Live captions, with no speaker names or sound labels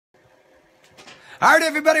All right,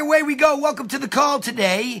 everybody, away we go. Welcome to the call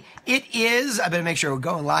today. It is, I better make sure we're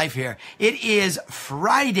going live here. It is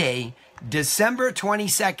Friday, December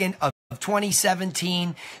 22nd of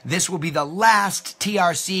 2017. This will be the last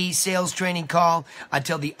TRC sales training call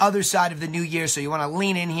until the other side of the new year. So you want to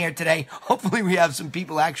lean in here today. Hopefully we have some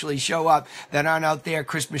people actually show up that aren't out there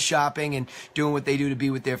Christmas shopping and doing what they do to be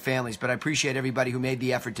with their families. But I appreciate everybody who made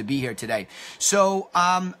the effort to be here today. So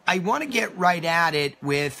I want to get right at it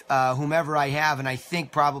with whomever I have. And I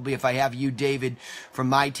think probably if I have you, David, from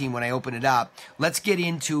my team when I open it up, let's get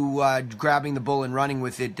into grabbing the bull and running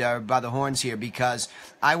with it by the horns here, because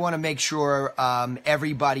I want to make sure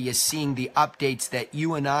everybody is seeing the updates that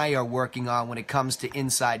you and I are working on when it comes to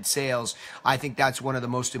inside sales. I think that's one of the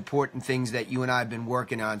most important things that you and I have been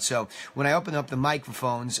working on. So when I open up the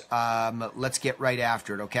microphones, let's get right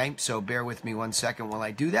after it, okay? So bear with me 1 second while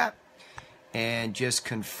I do that. And just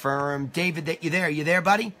confirm, David, that you're there. You there,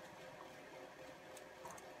 buddy?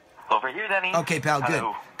 Over here, Danny. Okay, pal,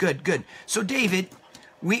 Hello. good. So, David,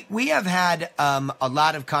 we have had a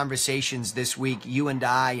lot of conversations this week, you and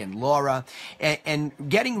I and Laura, and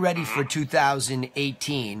getting ready for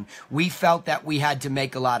 2018, we felt that we had to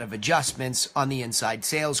make a lot of adjustments on the inside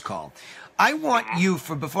sales call. I want you,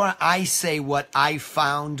 before I say what I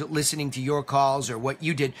found listening to your calls or what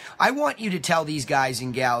you did, I want you to tell these guys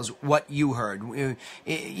and gals what you heard.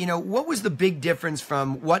 You know, what was the big difference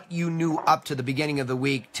from what you knew up to the beginning of the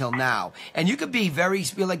week till now? And you could be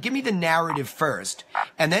like, give me the narrative first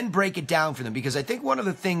and then break it down for them, because I think one of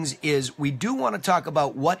the things is we do want to talk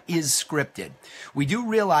about what is scripted. We do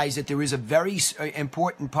realize that there is a very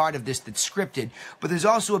important part of this that's scripted, but there's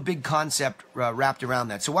also a big concept wrapped around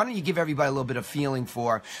that. So why don't you give everybody a little bit of feeling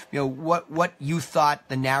for, you know, what you thought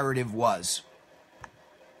the narrative was.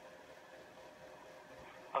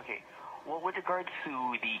 Okay. Well, with regards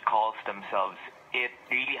to the calls themselves, it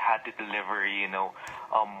really had to deliver, you know,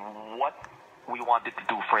 what we wanted to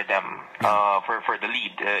do for them, for the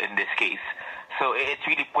lead in this case. So it's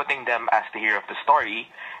really putting them as the hero of the story,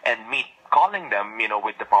 and me calling them, you know,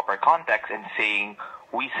 with the proper context and saying,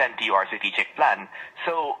 we sent you our strategic plan.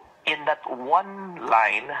 So in that one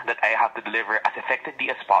line that I have to deliver as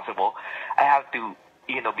effectively as possible, I have to,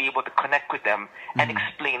 you know, be able to connect with them and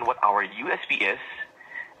explain what our USP is,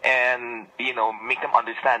 and, you know, make them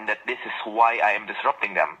understand that this is why I am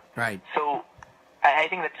disrupting them. Right. So I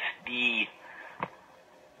think that's the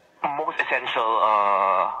most essential,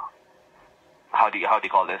 how do you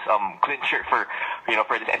call this, clincher for, you know,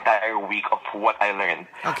 for this entire week of what I learned.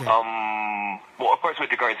 Okay. Well, of course, with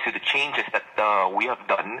regards to the changes that we have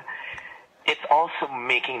done, it's also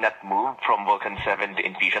making that move from Vulcan 7 to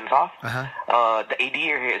Infusionsoft. The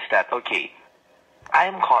idea here is that, okay,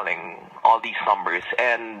 I'm calling all these numbers,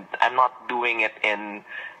 and I'm not doing it in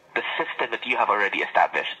the system that you have already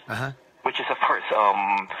established, which is, of course,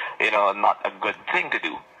 you know, not a good thing to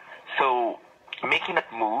do. So making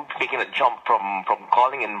that move, making that jump from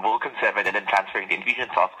calling in Vulcan 7 and then transferring to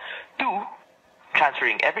Infusionsoft to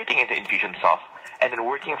transferring everything into Infusionsoft, and then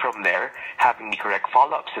working from there, having the correct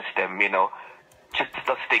follow-up system, you know, just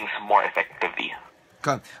does things more effectively.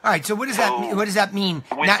 Okay. All right. So what does that mean? What does that mean?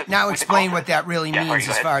 Now explain what that really means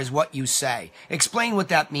as far as what you say. Explain what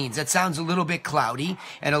that means. That sounds a little bit cloudy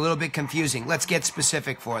and a little bit confusing. Let's get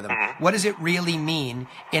specific for them. What does it really mean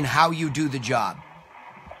in how you do the job?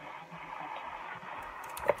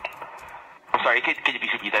 I'm sorry, can you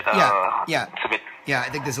please repeat that? Yeah. It's a bit, yeah, I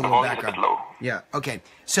think there's a little background. A bit low. Yeah. Okay.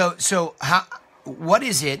 So what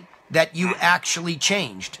is it that you actually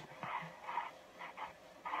changed?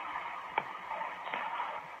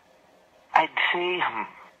 I'd say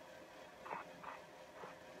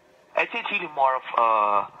it's really more of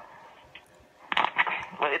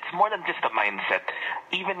well, it's more than just a mindset.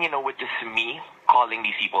 Even, you know, with just me calling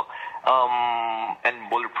these people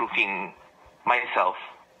and bulletproofing myself,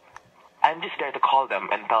 I'm just there to call them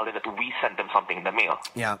and tell them that we sent them something in the mail.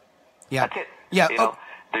 Yeah. That's it. Yeah. You know,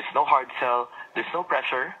 there's no hard sell. There's no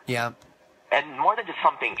pressure. Yeah. And more than just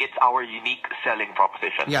something, it's our unique selling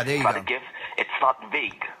proposition. Yeah, there you go. go. It's not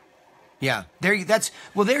vague. Yeah. There's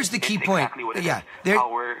the key point. Exactly what it yeah. is.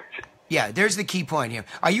 Yeah, there's the key point here.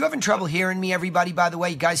 Are you having trouble hearing me, everybody, by the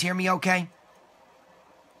way? You guys hear me okay?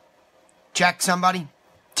 Check, somebody?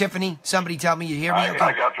 Tiffany, somebody tell me you hear me okay?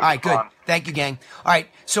 I got you. All right, good. Thank you, gang. All right,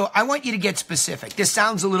 so I want you to get specific. This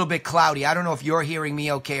sounds a little bit cloudy. I don't know if you're hearing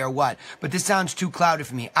me okay or what, but this sounds too cloudy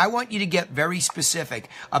for me. I want you to get very specific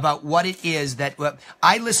about what it is that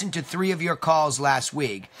I listened to 3 of your calls last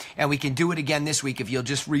week, and we can do it again this week if you'll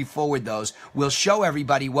just re-forward those. We'll show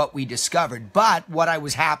everybody what we discovered, but what I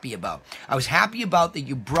was happy about. I was happy about that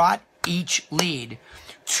you brought each lead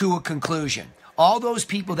to a conclusion. all those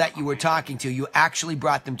people that you were talking to, you actually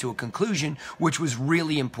brought them to a conclusion, which was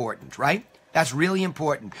really important, right? That's really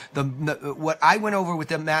important. What I went over with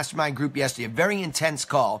the mastermind group yesterday, a very intense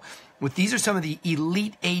call. These are some of the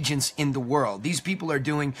elite agents in the world. These people are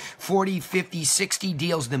doing 40, 50, 60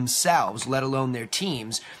 deals themselves, let alone their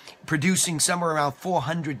teams, producing somewhere around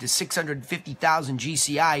 400 to 650,000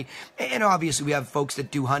 GCI. And obviously we have folks that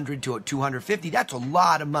do 100 to 250. That's a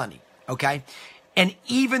lot of money, okay? And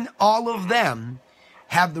even all of them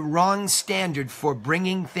have the wrong standard for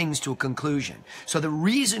bringing things to a conclusion. So the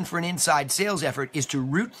reason for an inside sales effort is to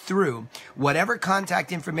root through whatever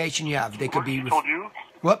contact information you have. They could be...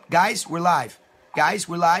 Whoop, guys, we're live. Guys,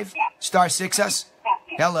 we're live. Star 6 us.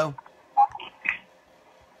 Hello.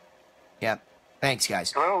 Yep. Thanks,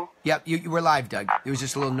 guys. Hello. Yep, you were live, Doug. There was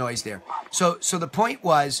just a little noise there. So the point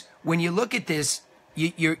was, when you look at this,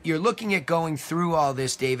 you're looking at going through all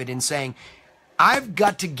this, David, and saying, I've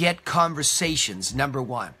got to get conversations, number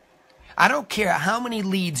one. I don't care how many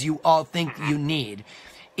leads you all think you need.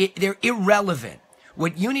 They're irrelevant.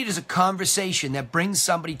 What you need is a conversation that brings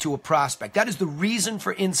somebody to a prospect. That is the reason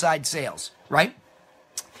for inside sales, right?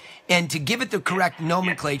 And to give it the correct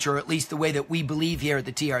nomenclature, or at least the way that we believe here at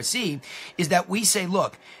the TRC, is that we say,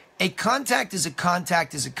 look, a contact is a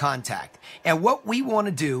contact is a contact. And what we want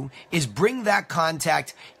to do is bring that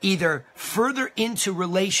contact either further into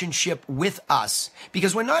relationship with us,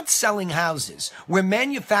 because we're not selling houses. We're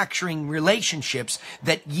manufacturing relationships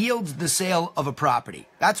that yields the sale of a property.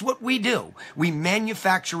 That's what we do. We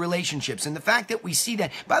manufacture relationships. And the fact that we see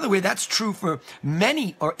that, by the way, that's true for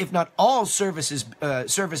many, or if not all service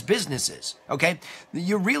businesses, okay?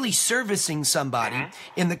 You're really servicing somebody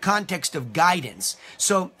in the context of guidance.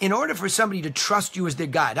 So in order for somebody to trust you as their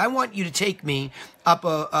guide, I want you to take me up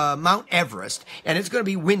Mount Everest, and it's going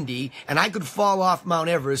to be windy, and I could fall off Mount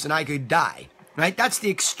Everest and I could die. Right? That's the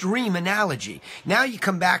extreme analogy. Now you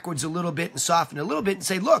come backwards a little bit and soften a little bit and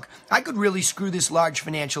say, look, I could really screw this large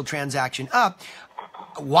financial transaction up.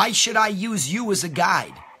 Why should I use you as a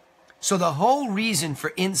guide? So the whole reason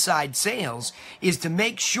for inside sales is to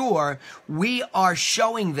make sure we are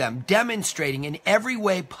showing them, demonstrating in every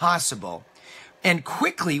way possible, and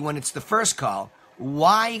quickly when it's the first call,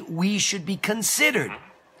 why we should be considered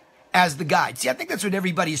as the guide. See, I think that's what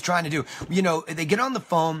everybody is trying to do. You know, they get on the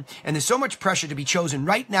phone and there's so much pressure to be chosen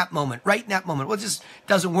right in that moment, right in that moment. Well, it just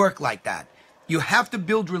doesn't work like that. You have to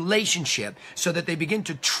build relationship so that they begin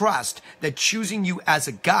to trust that choosing you as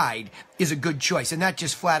a guide is a good choice. And that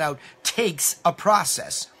just flat out takes a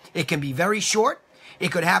process. It can be very short.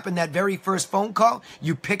 It could happen that very first phone call.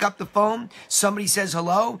 You pick up the phone, somebody says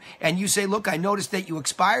hello, and you say, look, I noticed that you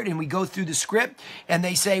expired, and we go through the script, and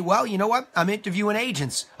they say, well, you know what? I'm interviewing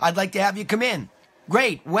agents. I'd like to have you come in.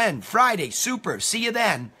 Great. When? Friday. Super. See you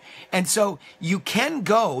then. And so you can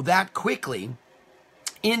go that quickly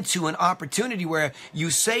into an opportunity where you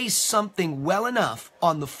say something well enough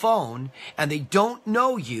on the phone, and they don't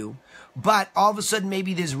know you, but all of a sudden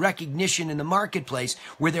maybe there's recognition in the marketplace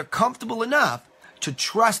where they're comfortable enough to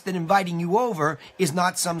trust that inviting you over is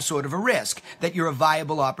not some sort of a risk, that you're a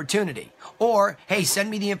viable opportunity. Or, hey,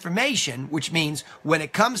 send me the information, which means when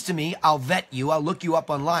it comes to me, I'll vet you, I'll look you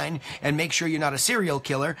up online and make sure you're not a serial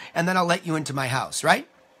killer, and then I'll let you into my house, right?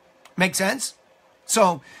 Make sense?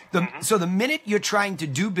 So the minute you're trying to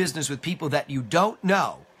do business with people that you don't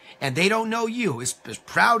know, and they don't know you, as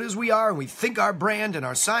proud as we are, and we think our brand and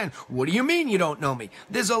our sign, what do you mean you don't know me?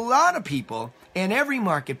 There's a lot of people in every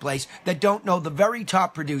marketplace that don't know the very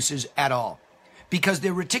top producers at all, because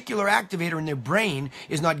their reticular activator in their brain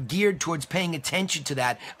is not geared towards paying attention to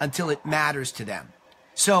that until it matters to them.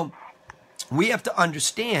 So we have to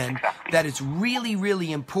understand that it's really,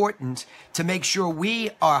 really important to make sure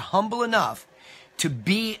we are humble enough to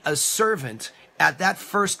be a servant at that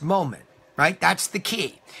first moment. Right? That's the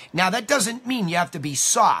key. Now, that doesn't mean you have to be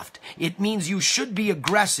soft. It means you should be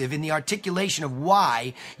aggressive in the articulation of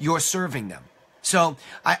why you're serving them. So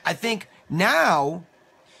I think now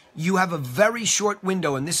you have a very short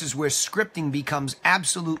window, and this is where scripting becomes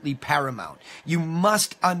absolutely paramount. You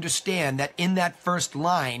must understand that in that first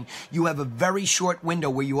line, you have a very short window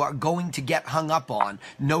where you are going to get hung up on,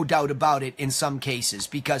 no doubt about it in some cases.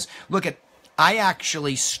 Because, look at, I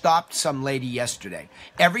actually stopped some lady yesterday.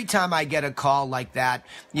 Every time I get a call like that,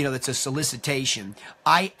 you know, that's a solicitation,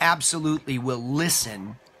 I absolutely will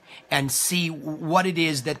listen and see what it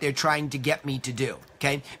is that they're trying to get me to do,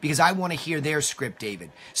 okay? Because I want to hear their script,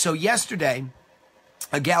 David. So yesterday,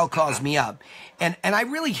 a gal calls me up, and I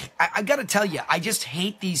got to tell you, I just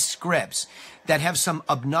hate these scripts that have some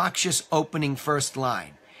obnoxious opening first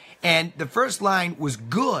line. And the first line was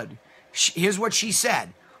good. Here's what she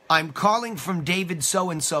said. I'm calling from David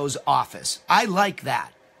so-and-so's office. I like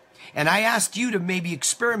that. And I asked you to maybe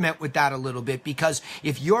experiment with that a little bit, because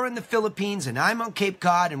if you're in the Philippines and I'm on Cape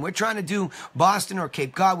Cod and we're trying to do Boston or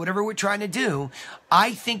Cape Cod, whatever we're trying to do,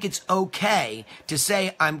 I think it's okay to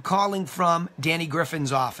say I'm calling from Danny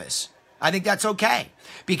Griffin's office. I think that's okay,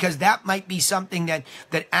 because that might be something that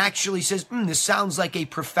actually says, this sounds like a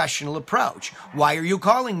professional approach. Why are you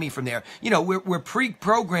calling me from there? You know, we're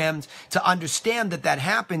pre-programmed to understand that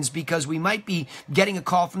happens, because we might be getting a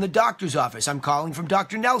call from the doctor's office. I'm calling from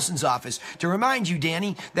Dr. Nelson's office to remind you,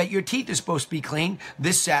 Danny, that your teeth are supposed to be cleaned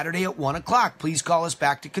this Saturday at 1 o'clock. Please call us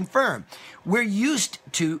back to confirm. We're used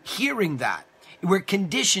to hearing that. We're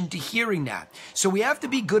conditioned to hearing that. So we have to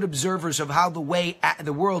be good observers of how the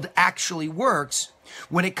world actually works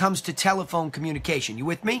when it comes to telephone communication. You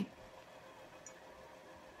with me?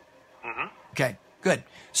 Mm-hmm. Okay, good.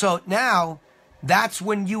 So now that's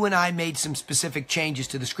when you and I made some specific changes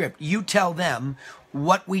to the script. You tell them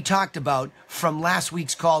what we talked about from last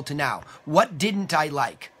week's call to now. What didn't I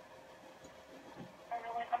like?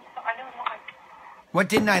 What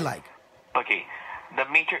didn't I like? Okay,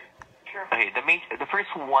 the first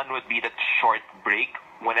one would be that short break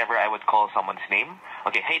whenever I would call someone's name.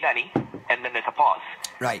 Okay, hey Danny, and then there's a pause.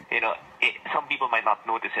 Right. You know, some people might not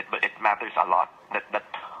notice it, but it matters a lot. That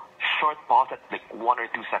short pause, that like 1 or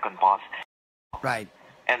 2 second pause. Right.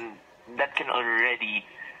 And that can already,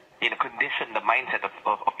 condition the mindset of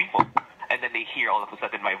people. And then they hear all of a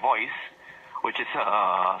sudden my voice, which is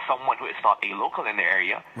someone who is not a local in the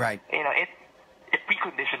area. Right. It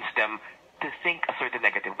preconditions them to think a certain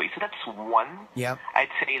negative way. So that's one. Yeah. I'd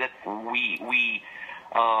say that we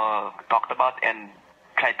talked about and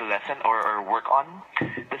tried to lessen or work on.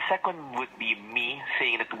 The second would be me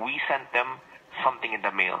saying that we sent them something in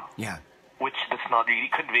the mail. Yeah. Which does not really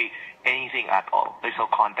convey anything at all. There's no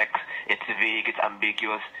context. It's vague. It's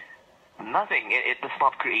ambiguous. Nothing. It does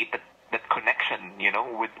not create that connection,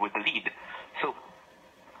 with the lead. So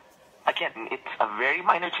again, it's a very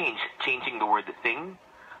minor change, changing the word thing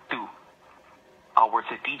to our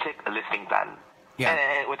strategic listing plan. Yeah.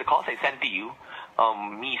 And with the calls I sent to you,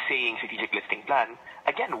 me saying strategic listing plan,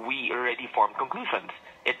 again, we already formed conclusions.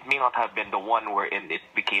 It may not have been the one wherein it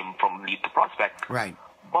became from lead to prospect. Right.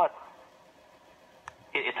 But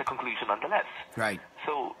it's a conclusion nonetheless. Right.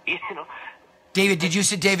 So, David, did you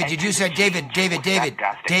send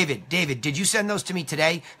those to me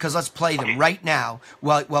today? Because let's play them right now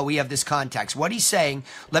while we have this context. What he's saying,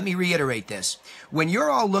 let me reiterate this. When you're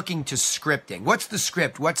all looking to scripting, what's the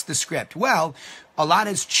script? Well, a lot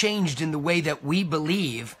has changed in the way that we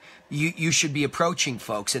believe you should be approaching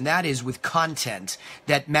folks, and that is with content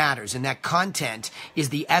that matters. And that content is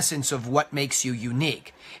the essence of what makes you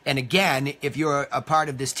unique. And again, if you're a part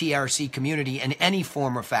of this TRC community in any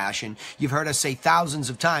form or fashion, you've heard us say thousands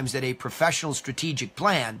of times that a professional strategic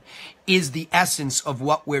plan is the essence of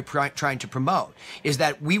what we're trying to promote, is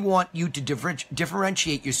that we want you to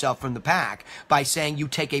differentiate yourself from the pack by saying you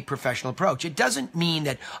take a professional approach. It doesn't mean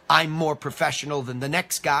that I'm more professional than the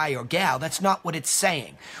next guy or gal. That's not what it's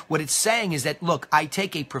saying. What it's saying is that, look, I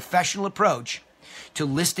take a professional approach to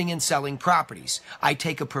listing and selling properties. I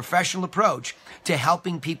take a professional approach to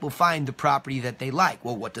helping people find the property that they like.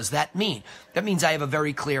 Well, what does that mean? That means I have a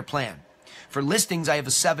very clear plan. For listings, I have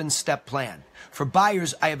a 7-step plan. For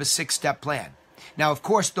buyers, I have a 6-step plan. Now, of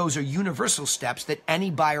course, those are universal steps that any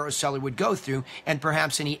buyer or seller would go through, and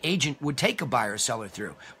perhaps any agent would take a buyer or seller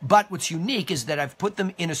through. But what's unique is that I've put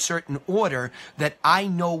them in a certain order that I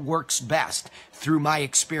know works best through my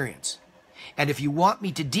experience. And if you want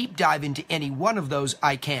me to deep dive into any one of those,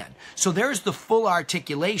 I can. So there's the full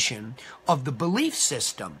articulation of the belief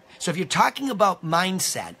system. So if you're talking about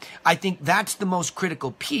mindset, I think that's the most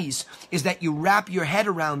critical piece, is that you wrap your head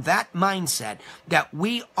around that mindset, that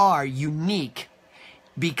we are unique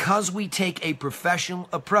because we take a professional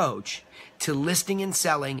approach to listing and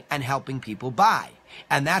selling and helping people buy.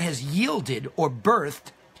 And that has yielded or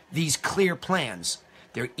birthed these clear plans.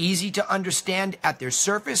 They're easy to understand at their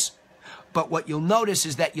surface, but what you'll notice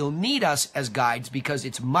is that you'll need us as guides because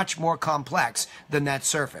it's much more complex than that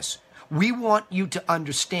surface. We want you to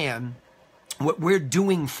understand what we're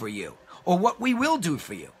doing for you, or what we will do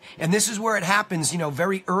for you. And this is where it happens,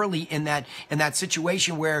 very early in that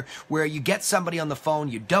situation where you get somebody on the phone,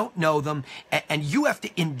 you don't know them, and you have to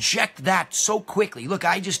inject that so quickly. Look,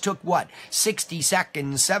 I just took 60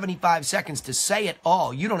 seconds, 75 seconds to say it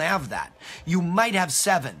all. You don't have that. You might have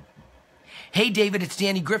 7. Hey, David, it's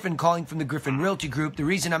Danny Griffin calling from the Griffin Realty Group. The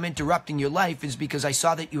reason I'm interrupting your life is because I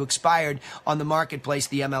saw that you expired on the marketplace,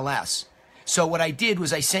 the MLS. So what I did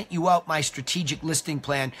was I sent you out my strategic listing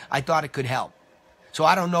plan. I thought it could help. So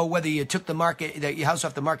I don't know whether you took your house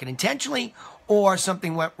off the market intentionally or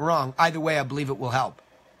something went wrong. Either way, I believe it will help.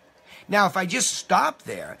 Now, if I just stop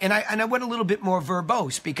there, and I went a little bit more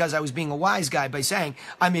verbose because I was being a wise guy by saying,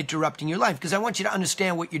 I'm interrupting your life, because I want you to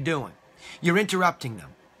understand what you're doing. You're interrupting them.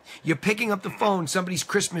 You're picking up the phone, somebody's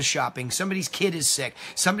Christmas shopping, somebody's kid is sick,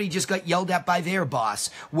 somebody just got yelled at by their boss.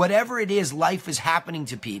 Whatever it is, life is happening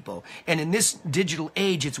to people. And in this digital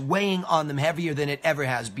age, it's weighing on them heavier than it ever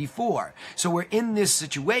has before. So we're in this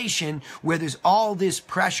situation where there's all this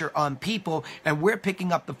pressure on people, and we're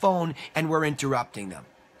picking up the phone and we're interrupting them.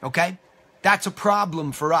 Okay? That's a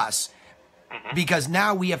problem for us. Because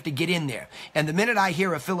now we have to get in there. And the minute I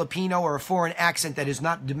hear a Filipino or a foreign accent that is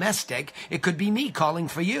not domestic, it could be me calling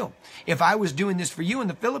for you. If I was doing this for you in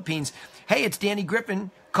the Philippines, hey, it's Danny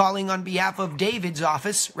Griffin calling on behalf of David's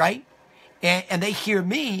office, right? And they hear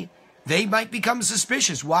me, they might become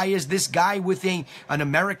suspicious. Why is this guy with an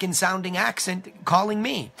American-sounding accent calling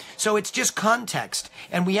me? So it's just context.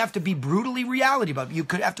 And we have to be brutally reality about it. You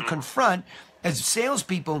could have to confront, as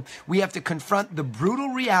salespeople, we have to confront the brutal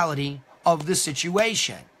reality of the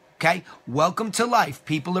situation. Okay? Welcome to life.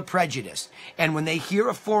 People are prejudiced. And when they hear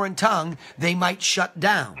a foreign tongue, they might shut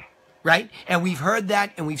down. Right? And we've heard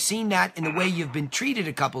that and we've seen that in the way you've been treated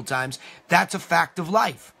a couple times. That's a fact of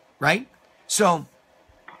life. Right? So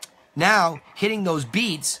now hitting those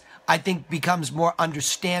beats, I think, becomes more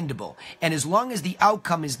understandable. And as long as the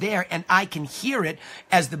outcome is there and I can hear it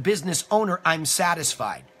as the business owner, I'm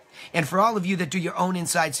satisfied. And for all of you that do your own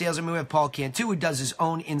inside sales, I mean, we have Paul Cantu who does his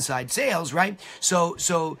own inside sales, right?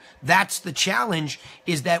 So that's the challenge,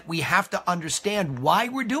 is that we have to understand why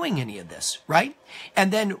we're doing any of this, right?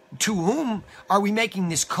 And then to whom are we making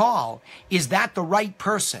this call? Is that the right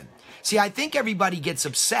person? See, I think everybody gets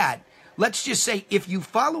upset. Let's just say if you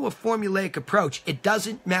follow a formulaic approach, it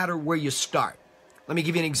doesn't matter where you start. Let me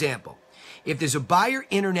give you an example. If there's a buyer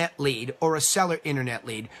internet lead or a seller internet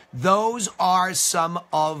lead, those are some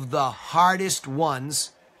of the hardest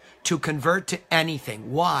ones to convert to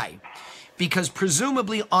anything. Why? Because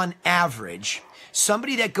presumably on average,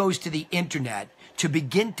 somebody that goes to the internet to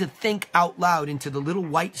begin to think out loud into the little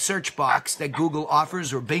white search box that Google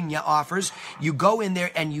offers or Bing offers, you go in there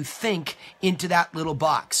and you think into that little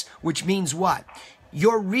box, which means what?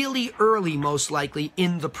 You're really early, most likely,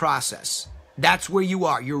 in the process. That's where you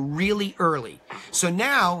are. You're really early. So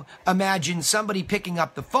now imagine somebody picking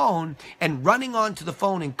up the phone and running onto the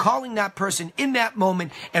phone and calling that person in that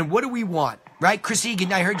moment. And what do we want? Right? Chris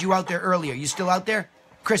Egan, I heard you out there earlier. You still out there?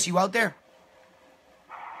 Chris, you out there?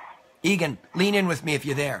 Egan, lean in with me if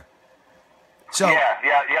you're there. So yeah,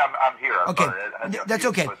 I'm here. Okay, that's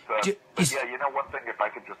okay. But yeah, you know, one thing, if I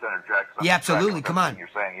could just interject. Yeah, absolutely. Come on. You're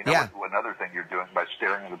saying, you know, another thing you're doing by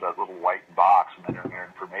staring into that little white box and entering your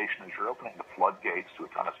information is you're opening the floodgates to a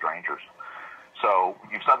ton of strangers. So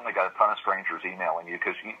you've suddenly got a ton of strangers emailing you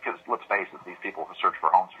because let's face it, these people who search for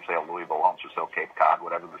homes for sale, Louisville, homes for sale, Cape Cod,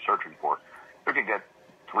 whatever they're searching for, they're going to get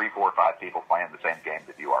 3, 4, 5 people playing the same game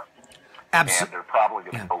that you are. Absolutely. And they're probably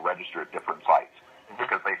going to go register at different sites,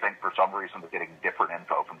 because they think for some reason they're getting different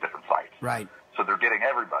info from different sites. Right. So they're getting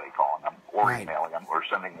everybody calling them or emailing them or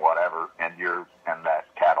sending whatever, and that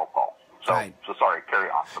cattle call. So, so sorry, carry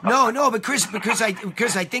on. No, but Chris, because I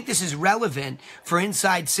think this is relevant for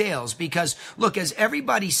inside sales, because look, as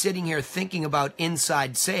everybody's sitting here thinking about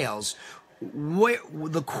inside sales,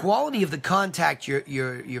 the quality of the contact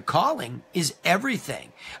you're calling is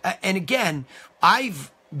everything. And again, I've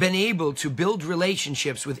been able to build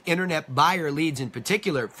relationships with internet buyer leads in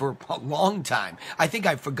particular for a long time. I think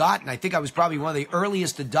I've forgotten. I think I was probably one of the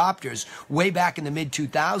earliest adopters way back in the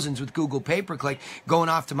mid-2000s with Google Pay-Per-Click, going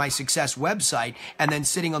off to my success website and then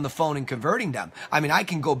sitting on the phone and converting them. I mean, I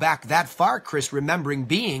can go back that far, Chris, remembering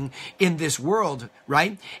being in this world,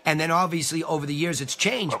 right? And then obviously over the years it's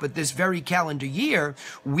changed, but this very calendar year,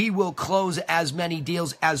 we will close as many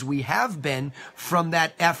deals as we have been from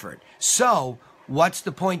that effort. So what's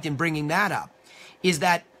the point in bringing that up? Is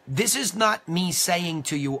that this is not me saying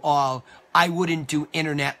to you all, I wouldn't do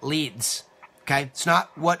internet leads. Okay? It's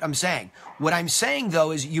not what I'm saying. What I'm saying,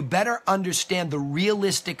 though, is you better understand the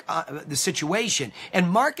realistic the situation. And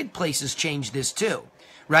marketplaces change this, too.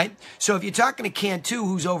 Right? So if you're talking to Cantu,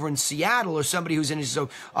 who's over in Seattle, or somebody who's in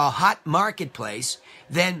a hot marketplace,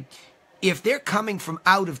 then if they're coming from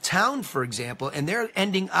out of town, for example, and they're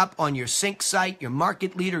ending up on your Sync site, your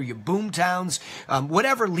Market Leader, your Boomtowns,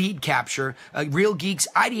 whatever lead capture, Real Geeks,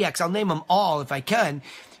 IDX, I'll name them all if I can,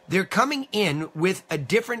 they're coming in with a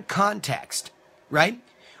different context, right?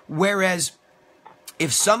 Whereas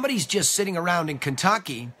if somebody's just sitting around in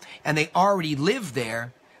Kentucky and they already live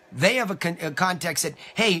there, They have a context that,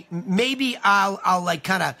 hey, maybe I'll like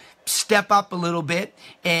kind of step up a little bit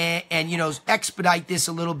and you know, expedite this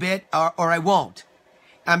a little bit, or I won't.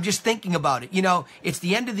 I'm just thinking about it. You know, it's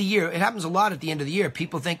the end of the year. It happens a lot at the end of the year.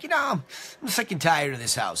 People think, you know, I'm sick and tired of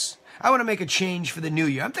this house. I want to make a change for the new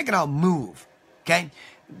year. I'm thinking I'll move. Okay?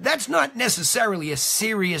 That's not necessarily a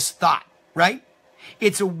serious thought, right?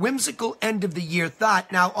 It's a whimsical end of the year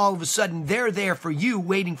thought. Now, all of a sudden, they're there for you,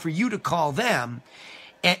 waiting for you to call them.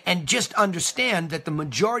 And just understand that the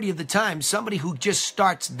majority of the time, somebody who just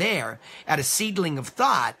starts there at a seedling of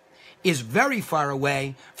thought is very far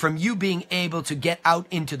away from you being able to get out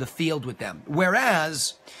into the field with them.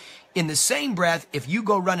 Whereas, in the same breath, if you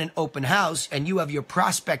go run an open house and you have your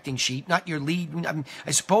prospecting sheet, not your lead,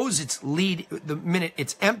 I suppose it's lead the minute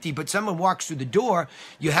it's empty, but someone walks through the door,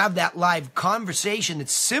 you have that live conversation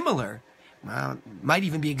that's similar, might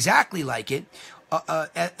even be exactly like it,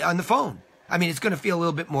 on the phone. I mean, it's going to feel a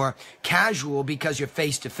little bit more casual because you're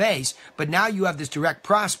face to face, but now you have this direct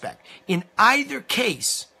prospect. In either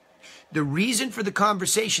case, the reason for the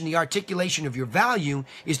conversation, the articulation of your value,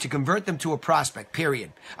 is to convert them to a prospect,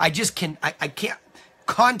 period. I can't,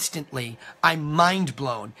 constantly, I'm mind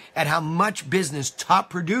blown at how much business top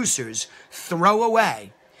producers throw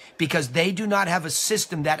away because they do not have a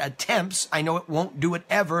system that attempts, I know it won't do it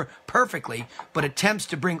ever perfectly, but attempts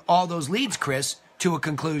to bring all those leads, Chris, to a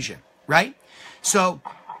conclusion, right? So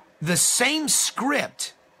the same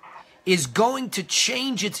script is going to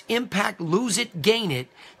change its impact, lose it, gain it,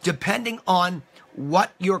 depending on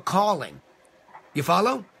what you're calling. You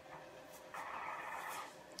follow?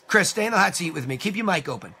 Chris, stay in the hot seat with me. Keep your mic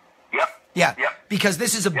open. Yep. Yeah. Yep. Because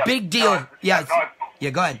this is a Yep. big deal. No, Yeah. no, Yeah,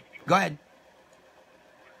 go ahead. Go ahead.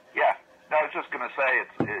 Yeah. No, I was just going to say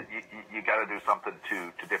you got to do something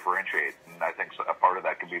to differentiate, and I think a part of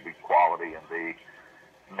that can be the quality and the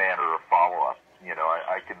manner of follow-up. You know,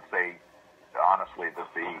 I can say honestly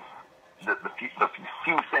that the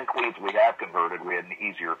few sync leads we have converted, we had an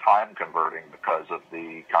easier time converting because of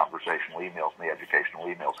the conversational emails and the educational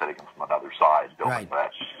emails hitting them from another side, building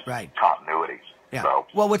that continuity. Yeah. So,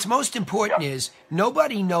 well, what's most important is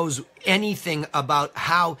nobody knows anything about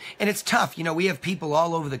how, and it's tough. You know, we have people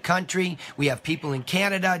all over the country. We have people in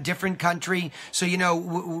Canada, different country. So, you know,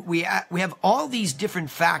 we have all these different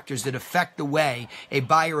factors that affect the way a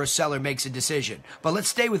buyer or seller makes a decision. But let's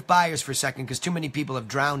stay with buyers for a second because too many people have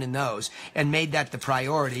drowned in those and made that the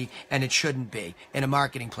priority, and it shouldn't be in a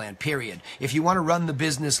marketing plan, period. If you want to run the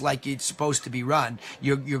business like it's supposed to be run,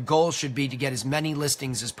 your goal should be to get as many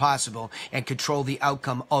listings as possible and control the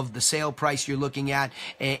outcome of the sale price you're looking at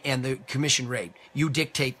and the commission rate. You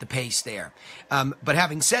dictate the pace there. But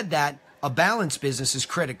having said that, a balanced business is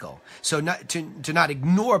critical. So not to not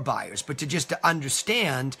ignore buyers, but to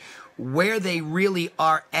understand where they really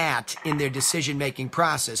are at in their decision-making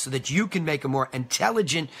process so that you can make a more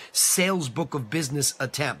intelligent sales book of business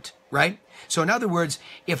attempt, right? So in other words,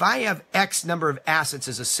 if I have X number of assets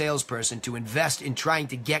as a salesperson to invest in trying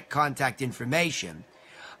to get contact information,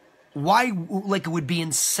 why, like, it would be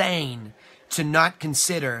insane to not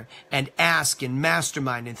consider and ask and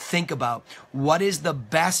mastermind and think about what is the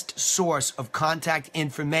best source of contact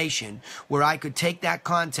information where I could take that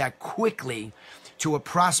contact quickly to a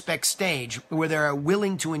prospect stage where they are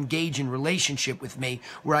willing to engage in relationship with me,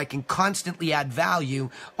 where I can constantly add value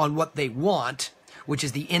on what they want, which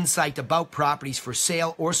is the insight about properties for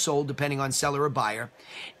sale or sold, depending on seller or buyer.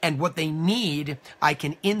 And what they need, I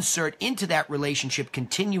can insert into that relationship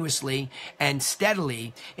continuously and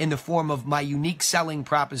steadily in the form of my unique selling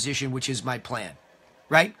proposition, which is my plan,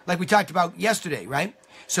 right? Like we talked about yesterday, right?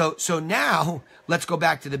 So now let's go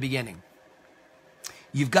back to the beginning.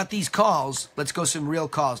 You've got these calls. Let's go some real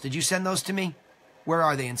calls. Did you send those to me? Where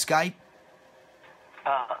are they, in Skype?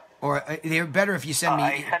 Or they're better if you send me...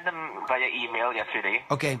 I sent them via email yesterday.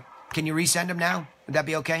 Okay. Can you resend them now? Would that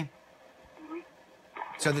be okay?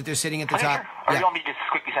 So that they're sitting at the top? Sure. Or you want me to just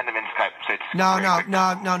quickly send them in Skype? So it's No,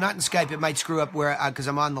 not in Skype. It might screw up where because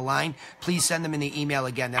I'm on the line. Please send them in the email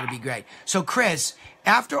again. That would be great. So, Chris,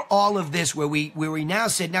 after all of this, where we now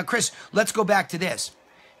said, now, Chris, let's go back to this.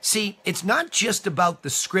 See, it's not just about the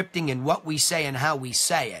scripting and what we say and how we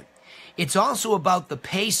say it. It's also about the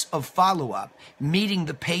pace of follow-up, meeting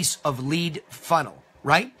the pace of lead funnel,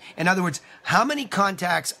 right? In other words, how many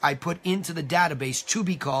contacts I put into the database to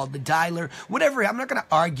be called, the dialer, whatever. I'm not going to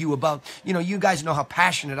argue about, you guys know how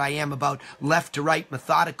passionate I am about left to right,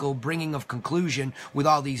 methodical bringing of conclusion with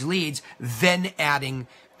all these leads, then adding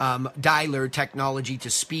dialer technology to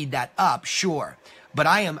speed that up, sure. But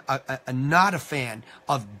I am not a fan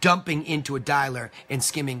of dumping into a dialer and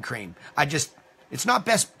skimming cream. It's not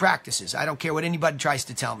best practices. I don't care what anybody tries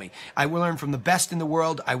to tell me. I will learn from the best in the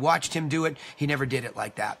world. I watched him do it. He never did it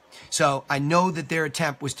like that. So I know that their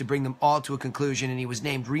attempt was to bring them all to a conclusion, and he was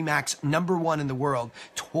named RE/MAX #1 in the world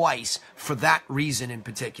twice for that reason in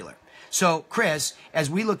particular. So, Chris, as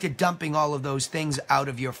we looked at dumping all of those things out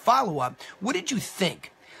of your follow-up, what did you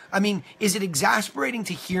think? I mean, is it exasperating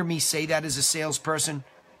to hear me say that as a salesperson,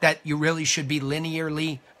 that you really should be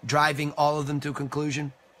linearly driving all of them to a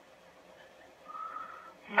conclusion?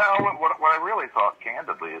 No, what I really thought,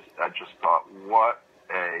 candidly, is I just thought, what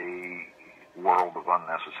a world of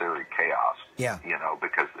unnecessary chaos. Yeah. You know,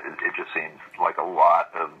 because it just seems like a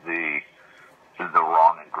lot of the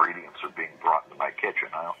wrong ingredients are being brought into my kitchen.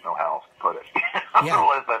 I don't know how else to put it. Yeah.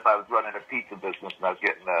 Unless if I was running a pizza business and I was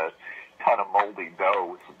getting a ton of moldy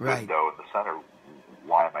dough with some good dough in the center,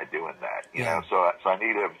 why am I doing that? You know, so I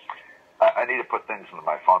need to put things into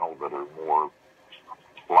my funnel that are more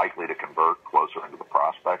likely to convert closer into the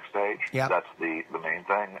prospect stage. Yep. That's the main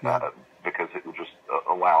thing, because it will just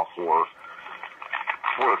allow for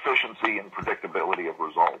efficiency and predictability of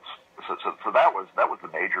results. So that was the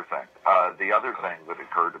major thing. The other thing that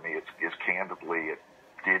occurred to me is candidly, it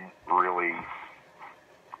didn't really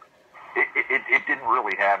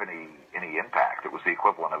have any impact. It was the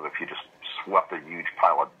equivalent of if you just swept a huge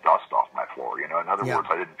pile of dust off my floor. You know, in other words,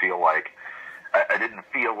 I didn't feel like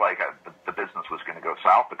the business was going to go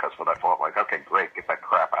south because of it. I thought, like, okay, great, get that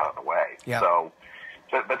crap out of the way. Yeah. So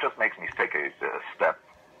that just makes me take a step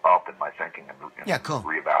up in my thinking and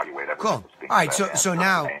reevaluate everything. Cool. All right,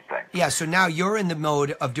 so now you're in the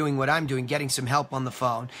mode of doing what I'm doing, getting some help on the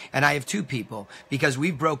phone, and I have two people because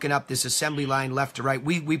we've broken up this assembly line left to right.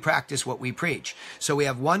 We practice what we preach. So we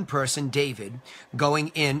have one person, David, going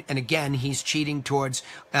in, and again, he's cheating towards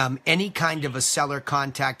any kind of a seller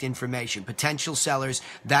contact information. Potential sellers,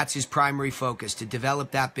 that's his primary focus, to develop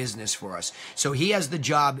that business for us. So he has the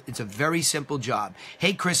job. It's a very simple job.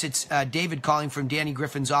 Hey, Chris, it's David calling from Danny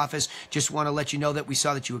Griffin's office. Just want to let you know that we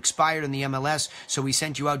saw that you expired on the MLS, so we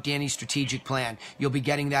sent you out Danny's strategic plan. You'll be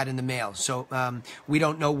getting that in the mail. So we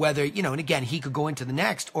don't know whether, you know, and again, he could go into the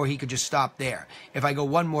next or he could just stop there. If I go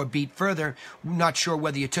one more beat further, I'm not sure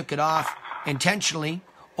whether you took it off intentionally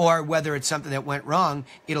or whether it's something that went wrong.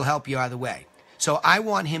 It'll help you either way. So I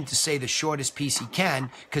want him to say the shortest piece he can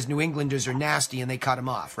because New Englanders are nasty and they cut him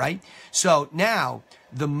off, right? So now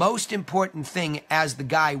the most important thing as the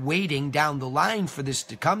guy waiting down the line for this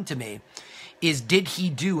to come to me is, did he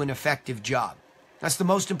do an effective job? That's the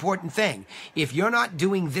most important thing. If you're not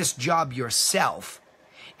doing this job yourself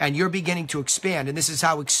and you're beginning to expand, and this is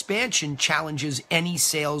how expansion challenges any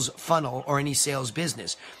sales funnel or any sales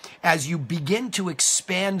business. As you begin to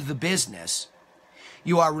expand the business,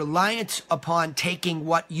 you are reliant upon taking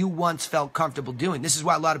what you once felt comfortable doing. This is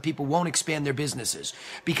why a lot of people won't expand their businesses,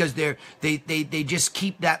 because they just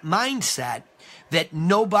keep that mindset that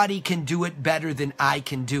nobody can do it better than I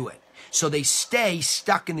can do it. So they stay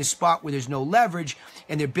stuck in this spot where there's no leverage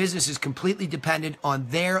and their business is completely dependent on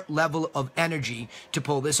their level of energy to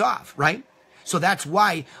pull this off, right? So that's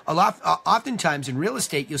why oftentimes in real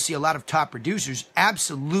estate, you'll see a lot of top producers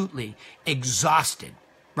absolutely exhausted.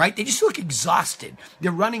 Right? They just look exhausted. They're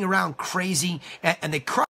running around crazy and they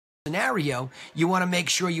cross the scenario. You want to make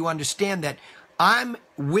sure you understand that I'm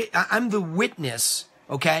the witness,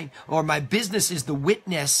 okay? Or my business is the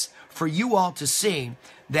witness for you all to see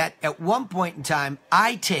that at one point in time,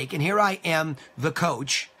 I take, and here I am, the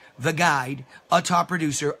coach, the guide, a top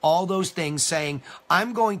producer, all those things, saying,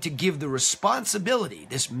 I'm going to give the responsibility,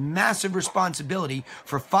 this massive responsibility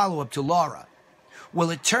for follow-up to Laura. Well,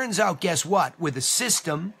 it turns out, guess what? With a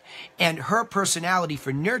system and her personality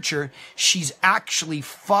for nurture, she's actually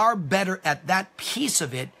far better at that piece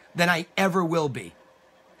of it than I ever will be.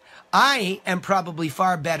 I am probably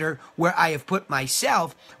far better where I have put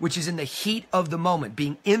myself, which is in the heat of the moment,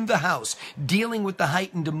 being in the house, dealing with the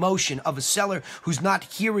heightened emotion of a seller who's not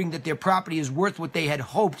hearing that their property is worth what they had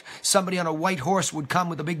hoped somebody on a white horse would come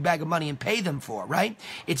with a big bag of money and pay them for, right?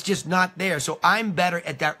 It's just not there. So I'm better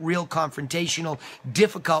at that real confrontational,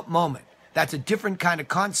 difficult moment. That's a different kind of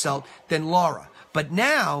consult than Laura. But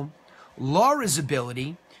now, Laura's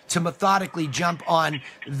ability to methodically jump on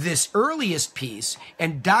this earliest piece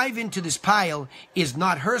and dive into this pile is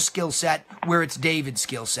not her skill set, where it's David's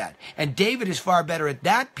skill set. And David is far better at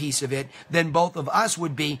that piece of it than both of us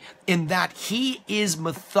would be, in that he is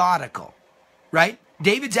methodical, right?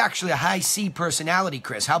 David's actually a high C personality,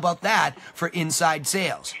 Chris. How about that for inside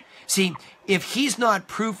sales? See, if he's not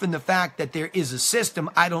proof in the fact that there is a system,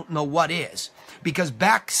 I don't know what is. Because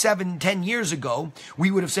back 7-10 years ago, we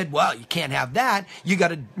would have said, well, you can't have that. You got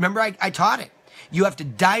to, remember I taught it. You have to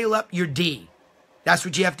dial up your D. That's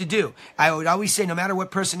what you have to do. I would always say, no matter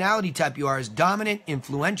what personality type you are, as dominant,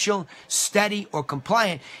 influential, steady, or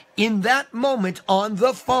compliant, in that moment on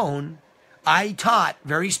the phone, I taught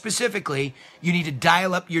very specifically, you need to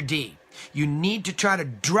dial up your D. You need to try to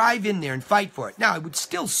drive in there and fight for it. Now, I would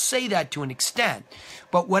still say that to an extent,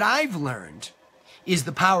 but what I've learned is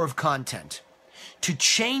the power of content. To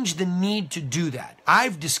change the need to do that.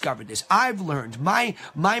 I've discovered this. I've learned. My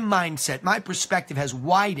mindset, my perspective has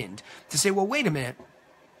widened to say, well, wait a minute.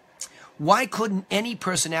 Why couldn't any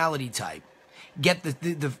personality type get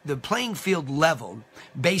the playing field leveled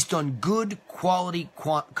based on good quality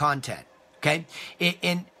content? Okay?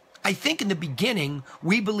 And I think in the beginning,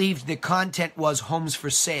 we believed that content was homes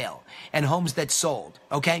for sale and homes that sold,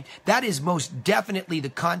 okay? That is most definitely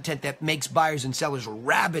the content that makes buyers and sellers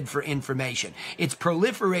rabid for information. It's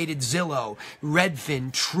proliferated Zillow,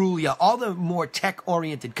 Redfin, Trulia, all the more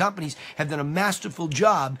tech-oriented companies have done a masterful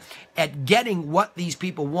job at getting what these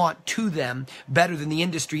people want to them better than the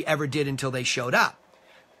industry ever did until they showed up.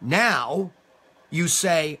 Now, you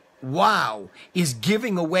say, wow, is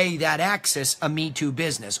giving away that access a Me Too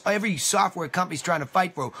business? Every software company's trying to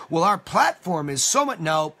fight for, well, our platform is so much,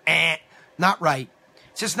 no, not right.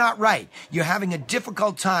 It's just not right. You're having a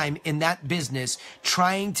difficult time in that business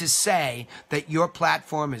trying to say that your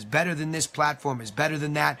platform is better than this platform, is better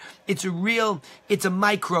than that. It's a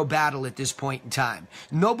micro battle at this point in time.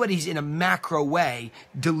 Nobody's in a macro way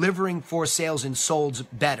delivering for sales and solds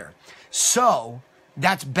better. So,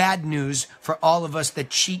 that's bad news for all of us that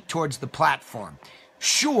cheat towards the platform.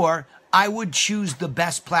 Sure, I would choose the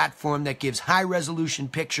best platform that gives high resolution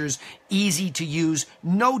pictures, easy to use.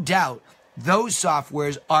 No doubt those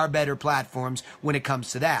softwares are better platforms when it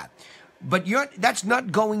comes to that. But that's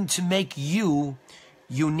not going to make you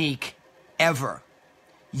unique ever.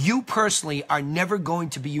 You personally are never going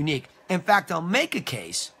to be unique. In fact, I'll make a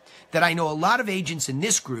case that I know a lot of agents in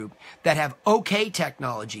this group that have okay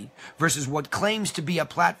technology versus what claims to be a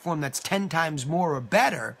platform that's 10 times more or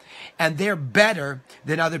better, and they're better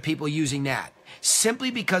than other people using that. Simply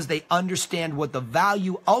because they understand what the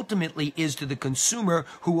value ultimately is to the consumer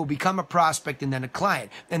who will become a prospect and then a client.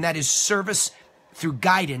 And that is service through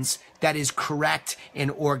guidance that is correct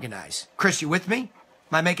and organized. Chris, you with me?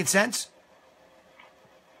 Am I making sense?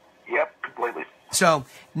 Yep, completely. So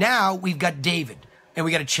now we've got David. And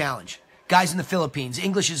we got a challenge. Guys in the Philippines,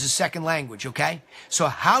 English is a second language, okay? So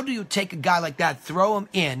how do you take a guy like that, throw him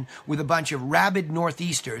in with a bunch of rabid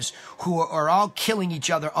Northeasters who are all killing each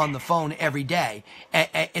other on the phone every day?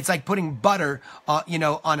 It's like putting butter,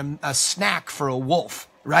 on a snack for a wolf,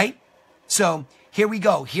 right? So here we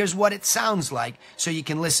go. Here's what it sounds like so you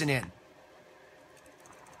can listen in.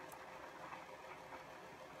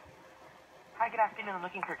 Hi, good afternoon. I'm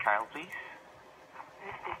looking for Carol, please.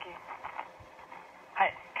 Who's speaking? Hi,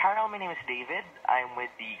 Carol, my name is David. I'm with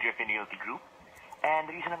the Griffin Realty Group. And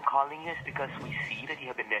the reason I'm calling you is because we see that you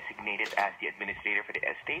have been designated as the administrator for the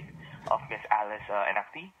estate of Miss Alice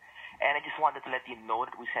Enacti. And I just wanted to let you know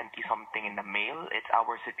that we sent you something in the mail. It's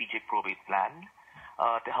our strategic probate plan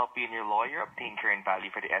to help you and your lawyer obtain current value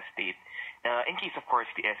for the estate. In case, of course,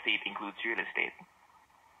 the estate includes real estate.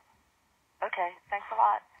 Okay, thanks a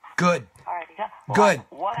lot. Good. Alrighty. Yeah. Good.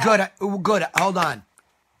 What Good. Hold on.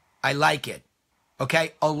 I like it.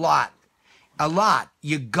 Okay? A lot.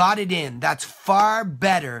 You got it in. That's far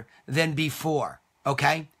better than before.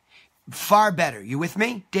 Okay? Far better. You with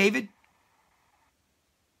me, David?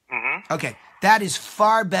 Mm-hmm. Okay. That is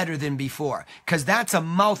far better than before. Because that's a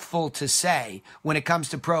mouthful to say when it comes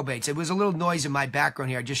to probates. It was a little noise in my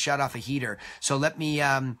background here. I just shut off a heater. So let me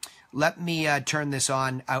turn this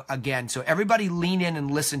on again. So everybody lean in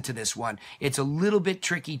and listen to this one. It's a little bit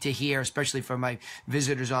tricky to hear, especially for my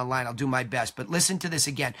visitors online. I'll do my best, but listen to this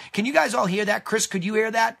again. Can you guys all hear that? Chris, could you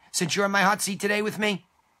hear that since you're in my hot seat today with me?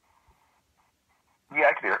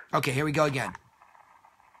 Yeah, I can hear it. Okay, here we go again.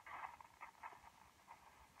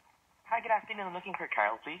 Hi, good afternoon. I'm looking for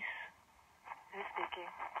Carol, please. Who's speaking?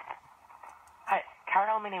 Hi,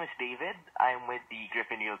 Carol, my name is David. I'm with the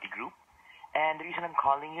Griffin Realty Group. And the reason I'm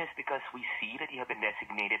calling you is because we see that you have been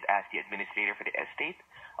designated as the administrator for the estate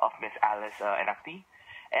of Miss Alice Enacti.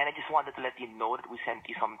 And I just wanted to let you know that we sent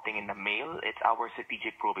you something in the mail. It's our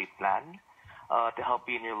strategic probate plan to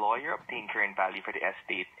help you and your lawyer obtain current value for the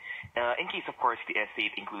estate. In case, of course, the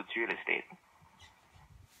estate includes real estate.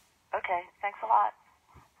 Okay, thanks a lot.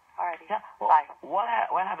 Alrighty. Yeah. Well, Bye. What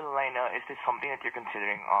happened in line is this something that you're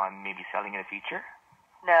considering on maybe selling in the future?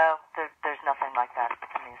 No, there's nothing like that.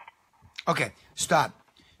 Okay, stop.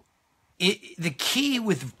 The key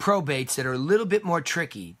with probates that are a little bit more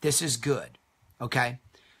tricky, this is good, okay?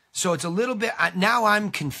 So it's a little bit, now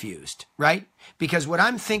I'm confused, right? Because what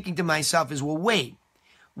I'm thinking to myself is, well, wait,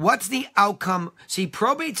 what's the outcome? See,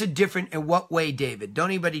 probates are different in what way, David? Don't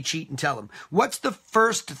anybody cheat and tell them. What's the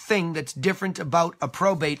first thing that's different about a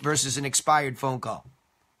probate versus an expired phone call?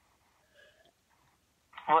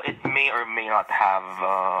 Well, it may or may not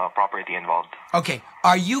have property involved. Okay.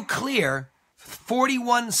 Are you clear?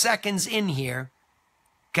 41 seconds in here.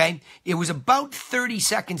 Okay. It was about 30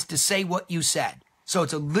 seconds to say what you said. So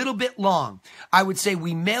it's a little bit long. I would say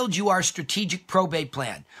we mailed you our strategic probate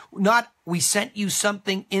plan. Not we sent you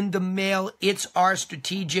something in the mail. It's our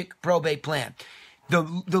strategic probate plan. The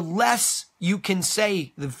less you can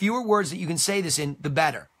say, the fewer words that you can say this in, the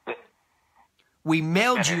better. We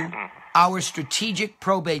mailed you our strategic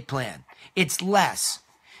probate plan. It's less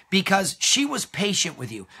because she was patient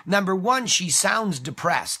with you. Number one, she sounds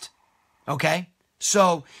depressed. Okay?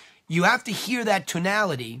 So you have to hear that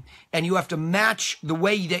tonality and you have to match the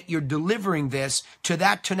way that you're delivering this to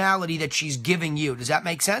that tonality that she's giving you. Does that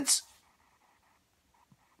make sense?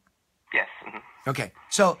 Yes. Okay.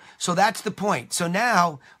 So that's the point. So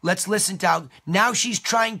now let's listen to now she's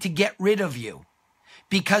trying to get rid of you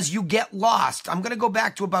because you get lost. I'm going to go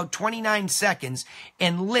back to about 29 seconds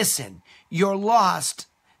and listen. You're lost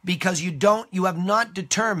because you have not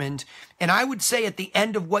determined. And I would say at the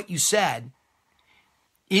end of what you said,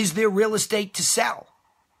 is there real estate to sell,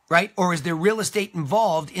 right? Or is there real estate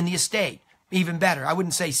involved in the estate? Even better. I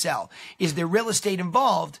wouldn't say sell. Is there real estate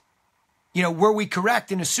involved? You know, were we correct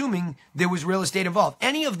in assuming there was real estate involved?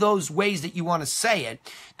 Any of those ways that you want to say it,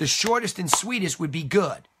 the shortest and sweetest would be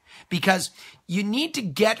good because you need to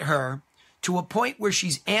get her to a point where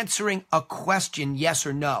she's answering a question, yes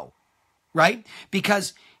or no, right?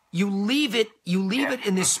 Because you leave it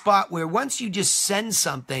in this spot where once you just send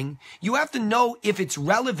something, you have to know if it's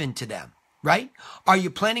relevant to them, right? Are you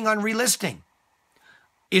planning on relisting?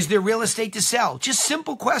 Is there real estate to sell? Just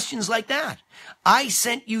simple questions like that. I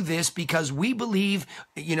sent you this because we believe,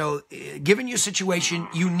 given your situation,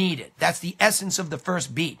 you need it. That's the essence of the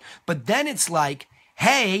first beat. But then it's like,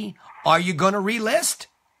 hey, are you going to relist?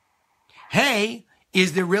 Hey,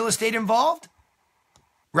 is there real estate involved?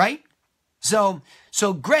 Right? So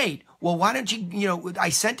great. Well, why don't you, I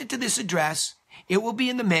sent it to this address. It will be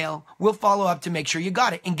in the mail. We'll follow up to make sure you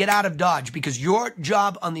got it and get out of Dodge because your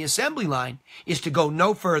job on the assembly line is to go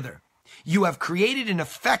no further. You have created an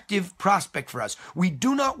effective prospect for us. We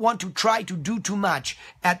do not want to try to do too much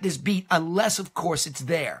at this beat unless, of course, it's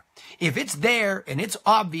there. If it's there and it's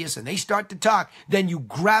obvious and they start to talk, then you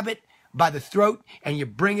grab it by the throat and you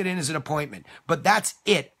bring it in as an appointment. But that's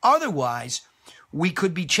it. Otherwise, we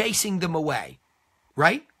could be chasing them away,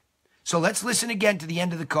 right? So let's listen again to the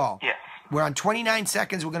end of the call. Yes. We're on 29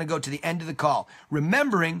 seconds. We're going to go to the end of the call.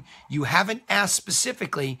 Remembering, you haven't asked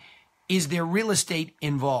specifically, is there real estate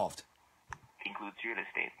involved? Includes real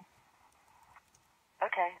estate.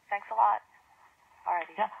 Okay, thanks a lot.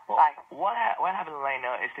 Alrighty. Yeah. Well, bye. What happened right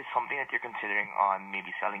now? Is this something that you're considering on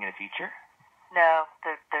maybe selling in the future? No,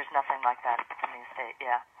 there's nothing like that in the estate.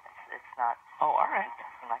 Yeah, it's not. Oh, all right.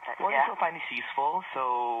 Nothing like that. Well, yeah. you still find this useful,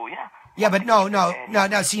 so yeah. Yeah, but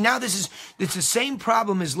no. See, now it's the same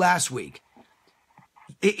problem as last week.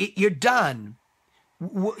 You're done.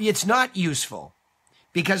 It's not useful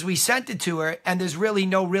because we sent it to her and there's really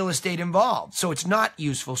no real estate involved. So it's not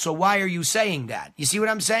useful. So why are you saying that? You see what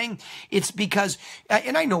I'm saying? It's because,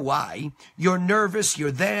 and I know why, you're nervous.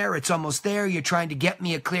 You're there. It's almost there. You're trying to get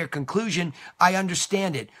me a clear conclusion. I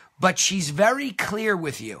understand it, but she's very clear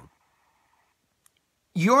with you.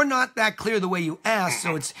 You're not that clear the way you asked,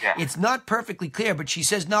 so it's not perfectly clear, but she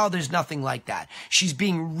says, no, there's nothing like that. She's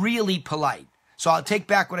being really polite. So I'll take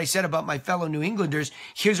back what I said about my fellow New Englanders.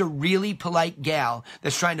 Here's a really polite gal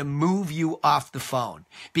that's trying to move you off the phone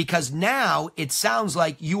because now it sounds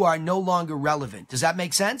like you are no longer relevant. Does that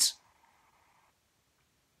make sense?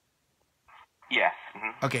 Yes.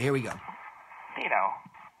 Mm-hmm. Okay, here we go. Thanks,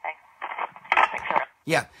 sir.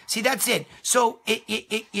 Yeah. See, that's it. So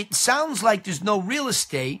it sounds like there's no real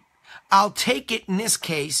estate. I'll take it in this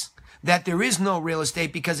case that there is no real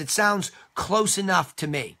estate because it sounds close enough to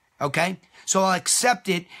me. Okay. So I'll accept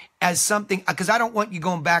it as something because I don't want you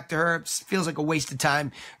going back to her. It feels like a waste of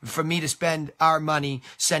time for me to spend our money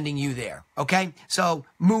sending you there. Okay. So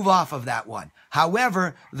move off of that one.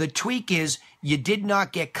 However, the tweak is you did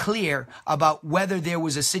not get clear about whether there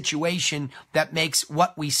was a situation that makes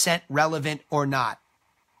what we sent relevant or not.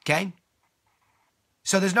 Okay?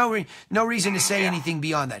 So there's no reason to say anything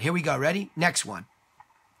beyond that. Here we go. Ready? Next one.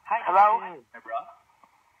 Hi. Hello? Hi, bro.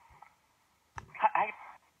 Hi.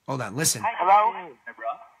 Hold on. Listen. Hi. Hello? Hi, bro.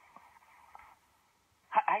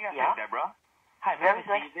 Hi, Deborah. Hi, my name is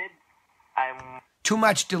David. I'm too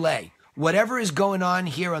much delay. Whatever is going on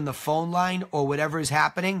here on the phone line or whatever is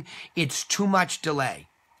happening, it's too much delay,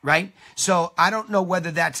 right? So I don't know whether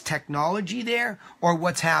that's technology there or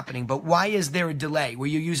what's happening, but why is there a delay? Were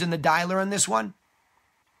you using the dialer on this one?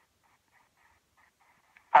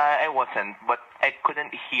 I wasn't, but I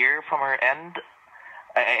couldn't hear from her end.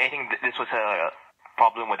 I think this was a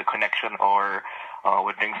problem with the connection or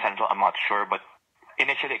with Ring Central. I'm not sure, but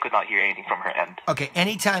initially I could not hear anything from her end. Okay,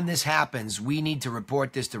 anytime this happens, we need to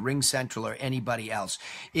report this to Ring Central or anybody else.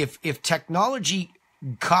 If technology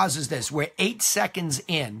causes this, we're 8 seconds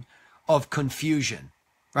in of confusion,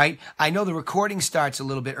 right? I know the recording starts a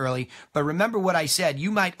little bit early, but remember what I said. You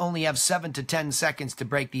might only have 7 to 10 seconds to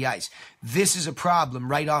break the ice. This is a problem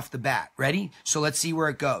right off the bat. Ready? So let's see where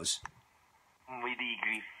it goes. With the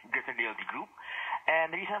Griffin Realty Group.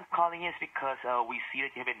 And the reason I'm calling is because we see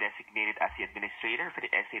that you have been designated as the administrator for the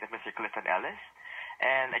estate of Mr. Clifton Ellis.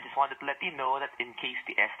 And I just wanted to let you know that in case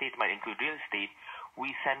the estate might include real estate,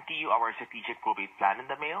 we sent to you our strategic probate plan in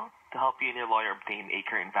the mail to help you and your lawyer obtain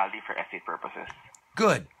acre and value for estate purposes.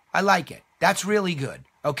 Good. I like it. That's really good.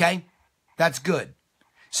 Okay? That's good.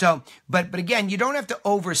 So, but again, you don't have to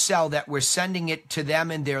oversell that we're sending it to them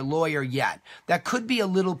and their lawyer yet. That could be a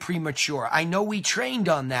little premature. I know we trained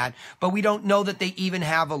on that, but we don't know that they even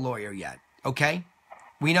have a lawyer yet. Okay?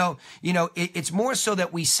 We know, it's more so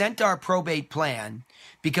that we sent our probate plan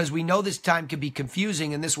because we know this time can be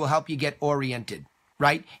confusing and this will help you get oriented,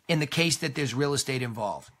 right? In the case that there's real estate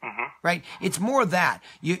involved. Right? It's more that.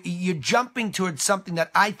 You're jumping towards something that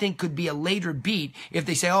I think could be a later beat if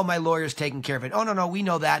they say, oh, my lawyer's taking care of it. Oh, no, we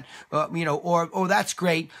know that. Or that's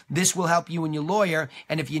great. This will help you and your lawyer.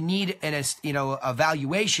 And if you need a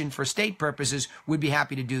valuation for state purposes, we'd be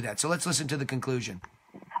happy to do that. So let's listen to the conclusion.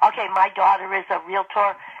 Okay, my daughter is a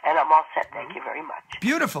realtor, and I'm all set. Thank you very much.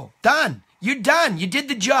 Beautiful. Done. You're done. You did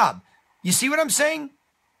the job. You see what I'm saying?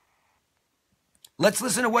 Let's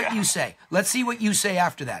listen to what you say. Let's see what you say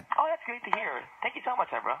after that. Oh, that's great to hear. Thank you so much,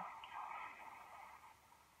 Ebra.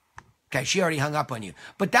 Okay, she already hung up on you.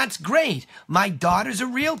 But that's great. My daughter's a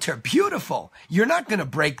realtor. Beautiful. You're not going to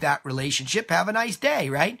break that relationship. Have a nice day,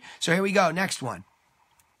 right? So here we go. Next one.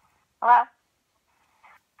 Hello?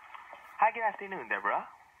 Hi, good afternoon, Deborah.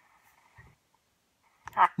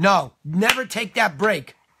 No, never take that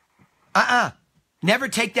break. Never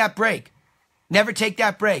take that break. Never take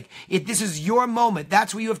that break. If this is your moment,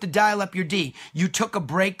 that's where you have to dial up your D. You took a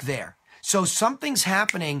break there. So something's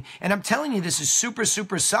happening, and I'm telling you this is super,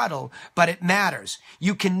 super subtle, but it matters.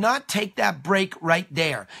 You cannot take that break right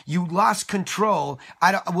there. You lost control.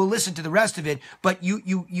 We'll listen to the rest of it, but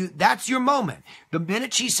that's your moment. The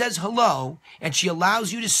minute she says hello and she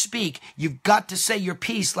allows you to speak, you've got to say your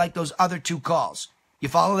piece like those other two calls. You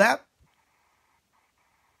follow that?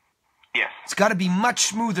 Yes. It's got to be much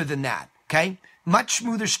smoother than that. Okay? Much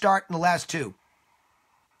smoother start in the last two.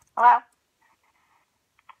 Hello?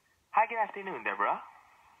 Hi, good afternoon, Deborah.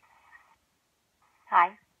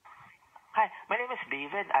 Hi. Hi, my name is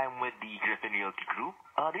David. I'm with the Griffin Realty Group.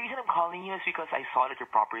 The reason I'm calling you is because I saw that your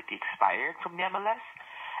property expired from the MLS,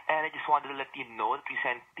 and I just wanted to let you know that we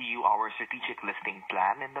sent to you our strategic listing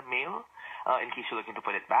plan in the mail, in case you're looking to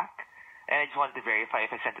put it back. And I just wanted to verify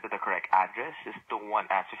if I sent it to the correct address. It's the one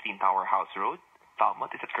at 15 Tower House Road,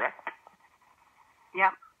 Falmouth. Is that correct?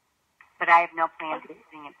 Yep. But I have no plans of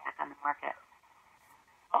putting it back on the market.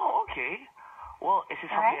 Oh, okay. Well, is this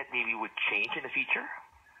something that maybe would change in the future?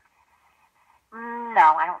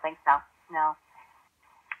 No, I don't think so. No.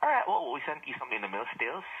 All right. Well, we sent you something in the mail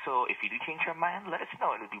still, so if you do change your mind, let us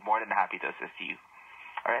know, and we'd be more than happy to assist you.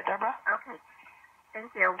 All right, Deborah? Okay.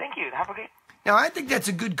 Thank you. Thank you. Have a great... Now, I think that's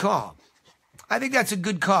a good call.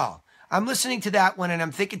 I'm listening to that one, and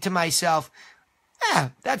I'm thinking to myself,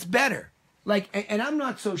 that's better. And I'm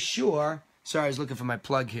not so sure. Sorry, I was looking for my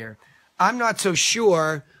plug here. I'm not so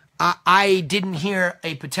sure I didn't hear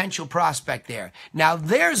a potential prospect there. Now,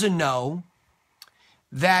 there's a no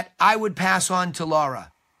that I would pass on to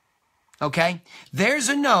Laura. Okay? There's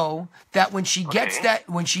a no that when she gets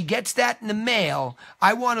that in the mail,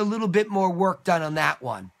 I want a little bit more work done on that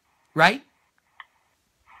one. Right?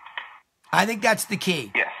 I think that's the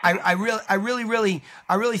key. Yes. I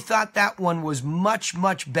really thought that one was much,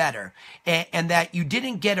 much better, and that you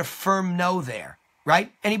didn't get a firm no there, right?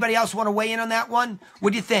 Anybody else want to weigh in on that one?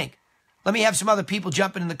 What do you think? Let me have some other people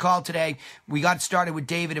jumping in the call today. We got started with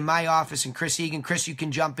David in my office and Chris Egan. Chris, you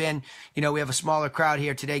can jump in. We have a smaller crowd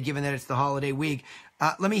here today, given that it's the holiday week.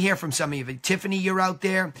 Let me hear from some of you. Tiffany, you're out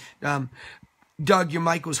there. Doug, your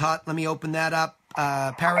mic was hot. Let me open that up.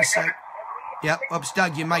 Parasite. Yep. Oops,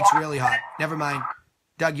 Doug, your mic's really hot. Never mind.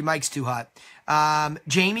 Doug, your mic's too hot.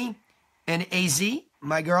 Jamie and AZ,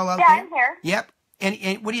 my girl out there. Yeah, I'm here. Yep.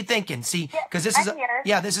 And what are you thinking? See, because this I'm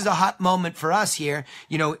here. this is a hot moment for us here.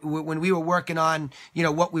 You know, when we were working on,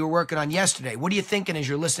 what we were working on yesterday. What are you thinking as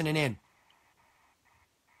you're listening in?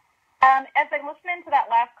 As I'm listening to that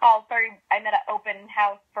last call, sorry, I'm at an open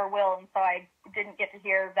house for Will, and so I didn't get to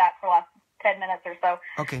hear that for the last 10 minutes or so.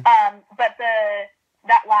 Okay. But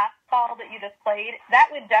that last call that you just played, that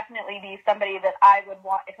would definitely be somebody that I would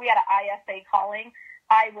want. If we had an ISA calling,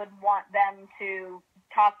 I would want them to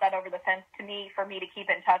toss that over the fence to me for me to keep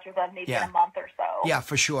in touch with them maybe in a month or so. Yeah,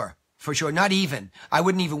 for sure. For sure. Not even. I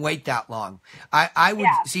wouldn't even wait that long. I would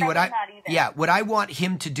see what what I want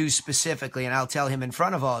him to do specifically, and I'll tell him in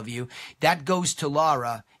front of all of you, that goes to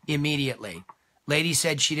Laura immediately. Lady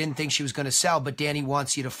said she didn't think she was going to sell, but Danny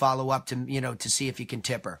wants you to follow up to see if you can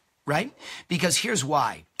tip her, right? Because here's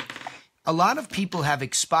why. A lot of people have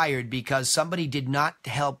expired because somebody did not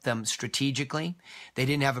help them strategically. They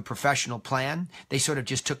didn't have a professional plan. They sort of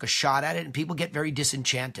just took a shot at it, and people get very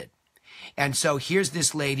disenchanted. And so here's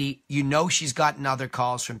this lady, she's gotten other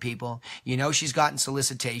calls from people, she's gotten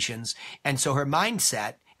solicitations. And so her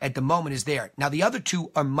mindset at the moment is there. Now, the other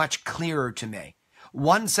two are much clearer to me.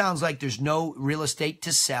 One sounds like there's no real estate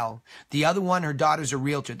to sell. The other one, her daughter's a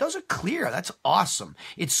realtor. Those are clear. That's awesome.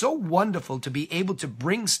 It's so wonderful to be able to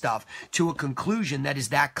bring stuff to a conclusion that is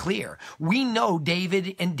that clear. We know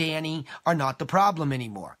David and Danny are not the problem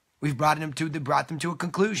anymore. We've brought them to a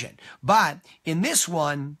conclusion. But in this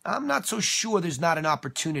one, I'm not so sure there's not an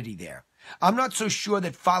opportunity there. I'm not so sure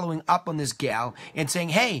that following up on this gal and saying,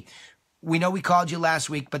 hey, we know we called you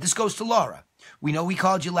last week, but this goes to Laura. We know we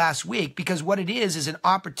called you last week because what it is an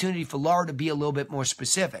opportunity for Laura to be a little bit more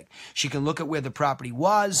specific. She can look at where the property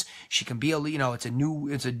was. She can be it's a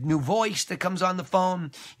new voice that comes on the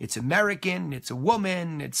phone. It's American. It's a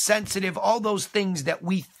woman. It's sensitive. All those things that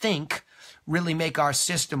we think really make our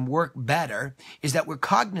system work better is that we're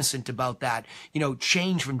cognizant about that,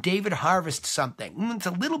 change from David harvest something. It's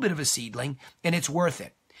a little bit of a seedling and it's worth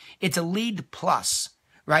it. It's a lead plus,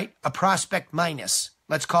 right? A prospect minus.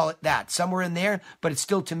 Let's call it that. Somewhere in there, but it's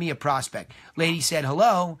still to me a prospect. Lady said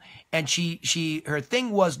hello, and her thing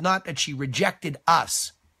was not that she rejected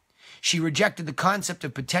us. She rejected the concept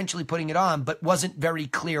of potentially putting it on, but wasn't very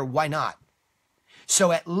clear why not.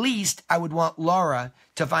 So at least I would want Laura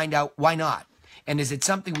to find out why not. And is it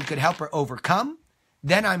something we could help her overcome?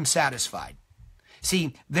 Then I'm satisfied.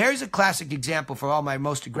 See, there's a classic example for all my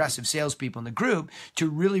most aggressive salespeople in the group to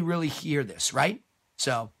really, really hear this, right?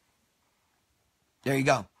 So there you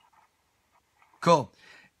go. Cool.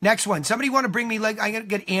 Next one. Somebody want to bring me, I'm going to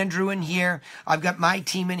get Andrew in here. I've got my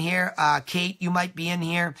team in here. Kate, you might be in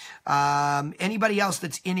here. Anybody else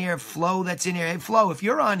that's in here? Flo, that's in here. Hey, Flo, if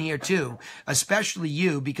you're on here too, especially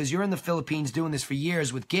you, because you're in the Philippines doing this for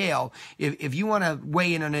years with Gail, if you want to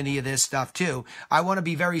weigh in on any of this stuff too, I want to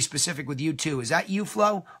be very specific with you too. Is that you,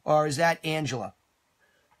 Flo, or is that Angela?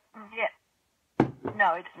 Yeah.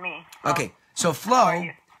 No, it's me. Okay. So Flo...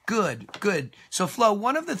 Good. So, Flo,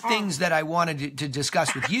 one of the things that I wanted to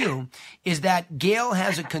discuss with you is that Gail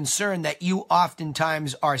has a concern that you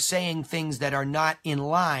oftentimes are saying things that are not in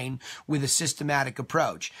line with a systematic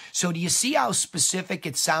approach. So do you see how specific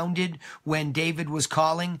it sounded when David was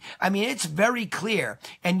calling? I mean, it's very clear,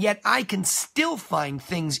 and yet I can still find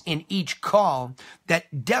things in each call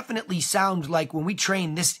that definitely sound like when we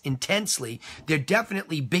train this intensely, there are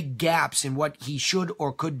definitely big gaps in what he should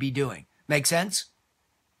or could be doing. Make sense?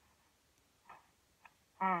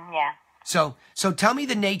 Yeah. So tell me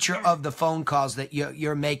the nature of the phone calls that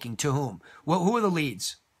you're making. To whom? Who are the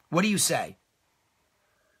leads? What do you say?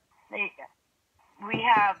 We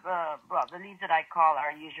have, the leads that I call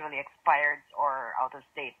are usually expired or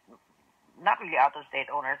out-of-state, not really out-of-state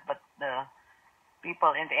owners, but the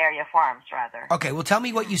people in the area farms, rather. Okay, well, tell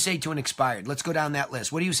me what you say to an expired. Let's go down that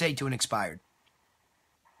list. What do you say to an expired?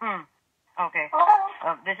 Okay.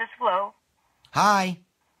 This is Flo. Hi.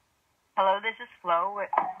 Hello, this is Flo.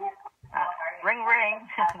 Ring, ring.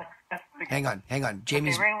 Hang on.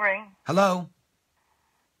 Jamie's... Okay, ring, ring. Hello?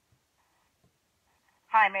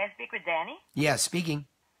 Hi, may I speak with Danny? Yes, speaking.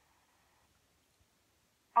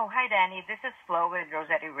 Oh, hi, Danny. This is Flo with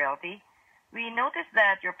Realty Realty. We noticed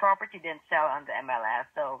that your property didn't sell on the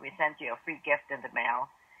MLS, so we sent you a free gift in the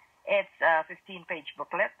mail. It's a 15-page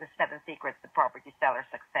booklet, The 7 Secrets to Property Seller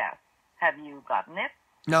Success. Have you gotten it?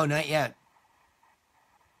 No, not yet.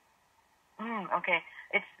 Okay.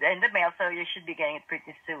 It's in the mail, so you should be getting it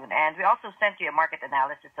pretty soon. And we also sent you a market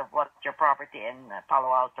analysis of what your property in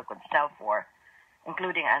Palo Alto could sell for,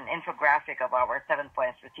 including an infographic of our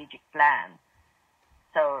 7-point strategic plan.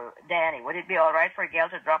 So, Danny, would it be all right for Gail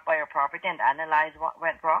to drop by your property and analyze what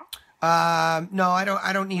went wrong? No,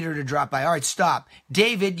 I don't need her to drop by. All right, stop.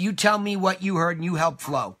 David, you tell me what you heard and you help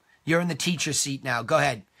Flo. You're in the teacher seat now. Go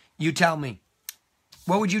ahead. You tell me.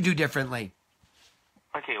 What would you do differently?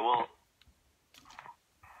 Okay, well,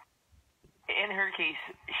 in her case,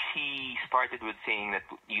 she started with saying that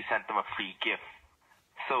you sent them a free gift.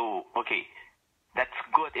 So, okay, that's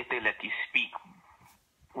good if they let you speak.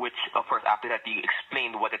 Which, of course, after that, you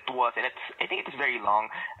explained what it was, and I think it's very long.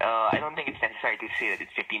 I don't think it's necessary to say that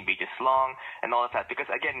it's 15 pages long and all of that, because,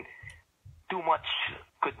 again, too much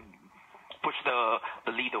could push the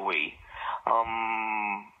lead away.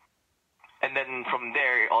 And then from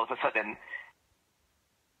there, all of a sudden,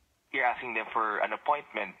 you're asking them for an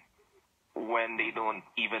appointment when they don't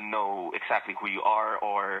even know exactly who you are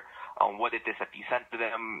or what it is that you sent to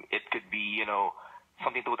them. It could be,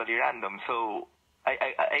 something totally random. So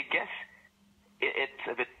I guess it's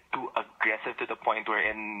a bit too aggressive to the point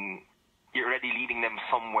wherein you're already leading them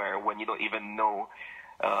somewhere when you don't even know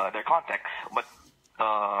their context. But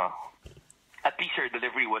at least your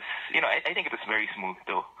delivery was, I think it was very smooth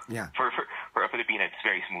though. Yeah. For a Filipina, it's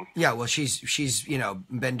very smooth. Yeah, well, she's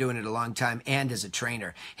been doing it a long time and as a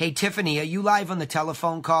trainer. Hey, Tiffany, are you live on the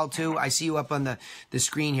telephone call too? I see you up on the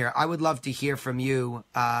screen here. I would love to hear from you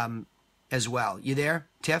as well. You there,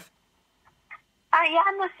 Tiff? Yeah,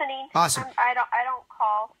 I'm listening. Awesome. I don't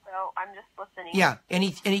call, so I'm just listening. Yeah.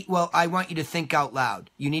 Well, I want you to think out loud.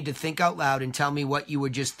 You need to think out loud and tell me what you were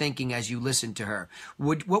just thinking as you listened to her.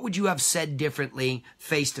 What would you have said differently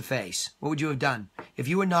face to face? What would you have done if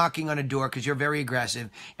you were knocking on a door because you're very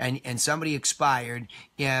aggressive and somebody expired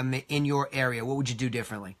in your area? What would you do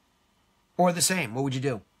differently, or the same? What would you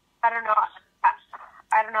do? I don't know.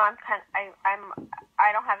 I don't know. I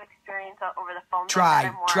don't have experience over the phone.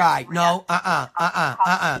 Try. No.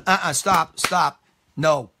 Stop.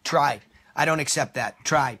 No. Try. I don't accept that.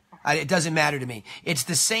 Try. It doesn't matter to me. It's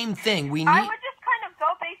the same thing. I would just kind of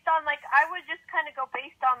go based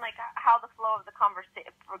on how the flow of the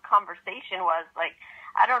conversation was. Like,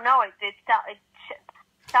 I don't know. It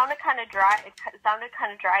sounded kind of dry. It sounded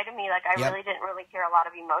kind of dry to me. Like I really didn't hear a lot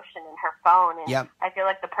of emotion in her phone. And I feel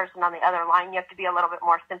like the person on the other line, you have to be a little bit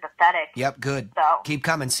more sympathetic. Yep, good. So keep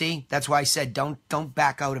coming. See, that's why I said don't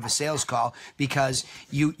back out of a sales call, because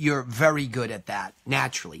you're very good at that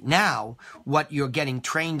naturally. Now, what you're getting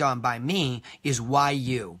trained on by me is why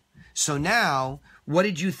you. So now, what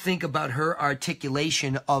did you think about her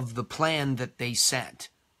articulation of the plan that they sent?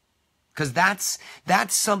 Because that's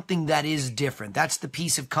something that is different. That's the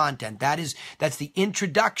piece of content. That's the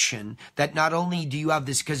introduction. That not only do you have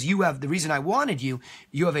this, because you have the reason I wanted you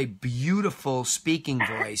have a beautiful speaking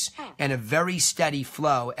voice and a very steady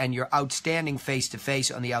flow, and you're outstanding face to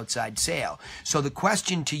face on the outside sale. So the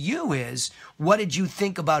question to you is, what did you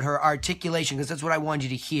think about her articulation? Because that's what I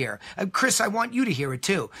wanted you to hear. Chris, I want you to hear it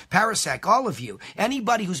too. Parasec, all of you,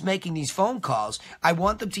 anybody who's making these phone calls, I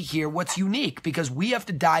want them to hear what's unique, because we have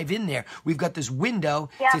to dive in there. We've got this window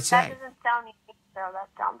to say. Yeah, that doesn't sound unique, though. That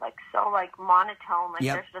sounds so monotone. Like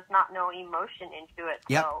there's just no emotion into it.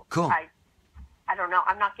 Yep, so cool. I don't know.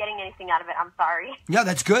 I'm not getting anything out of it. I'm sorry. Yeah,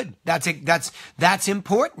 that's good. That's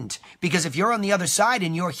important, because if you're on the other side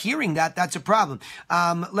and you're hearing that, that's a problem.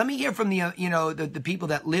 Let me hear from the people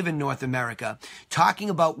that live in North America talking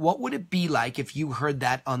about what would it be like if you heard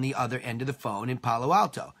that on the other end of the phone in Palo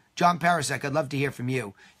Alto. John Parasek, I'd love to hear from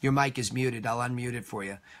you. Your mic is muted. I'll unmute it for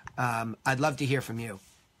you. I'd love to hear from you.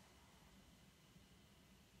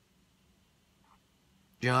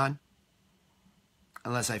 John?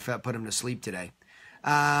 Unless I put him to sleep today.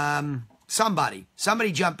 Somebody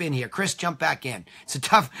jump in here. Chris, jump back in. It's a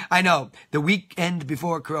tough, I know, a week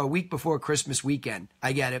before Christmas weekend.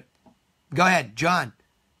 I get it. Go ahead, John.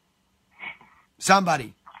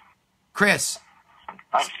 Somebody. Chris.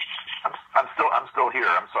 I'm still here.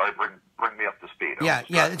 I'm sorry. Bring me up to speed. Yeah,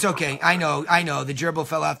 it's okay. I know. The gerbil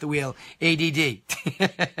fell off the wheel. ADD.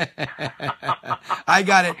 I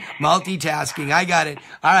got it. Multitasking. I got it.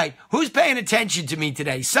 All right. Who's paying attention to me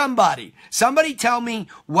today? Somebody tell me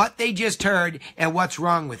what they just heard and what's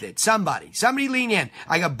wrong with it. Somebody lean in.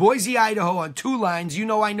 I got Boise, Idaho on 2 lines.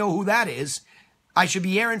 I know who that is. I should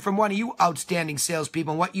be hearing from one of you outstanding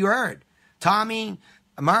salespeople what you heard. Tommy,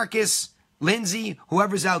 Marcus, Lindsay,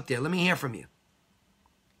 whoever's out there. Let me hear from you.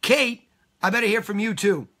 Kate, I better hear from you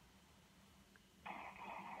too.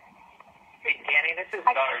 Hey, Danny, this is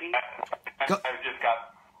Doug. I just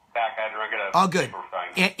got back. I had to get a all good.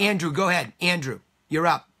 Andrew, go ahead. Andrew, you're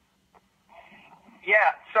up.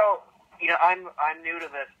 Yeah, so I'm new to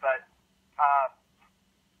this, but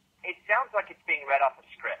it sounds like it's being read off a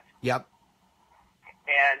script. Yep.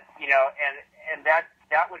 And and that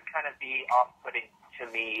would kind of be off-putting to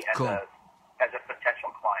me as cool. as a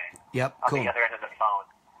potential client. on cool. the other end of the phone.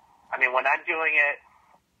 I mean, when I'm doing it,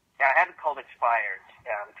 I haven't called expired,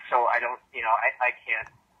 so I don't, I can't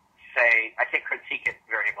say, I can't critique it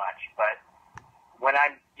very much. But when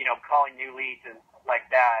I'm, calling new leads and like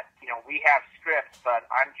that, we have scripts, but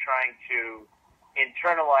I'm trying to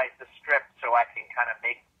internalize the script so I can kind of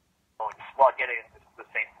make points while getting the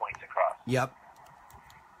same points across. Yep.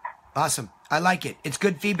 Awesome. I like it. It's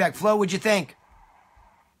good feedback. Flo, what'd you think?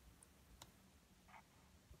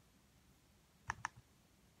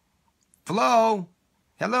 Flo?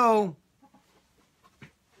 Hello?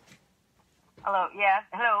 Hello, yes,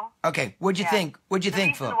 hello. Okay, what'd you think? What'd you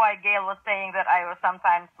think, Flo? The reason why Gail was saying that I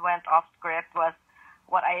sometimes went off script was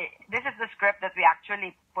this is the script that we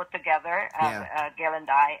actually put together, Gail and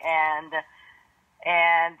I,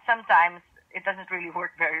 and sometimes it doesn't really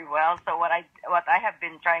work very well. So what I have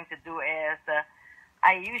been trying to do is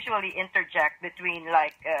I usually interject between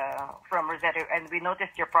from Rosetta, and we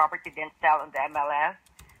noticed your property didn't sell on the MLS.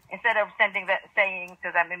 Instead of saying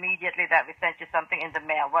to them immediately that we sent you something in the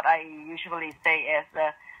mail, what I usually say is,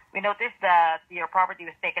 we noticed that your property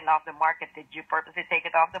was taken off the market. Did you purposely take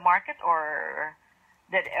it off the market, or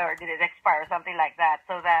did it expire, something like that,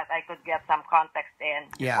 so that I could get some context in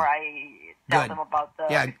before I tell them about the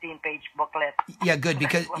 15-page booklet. Yeah, good,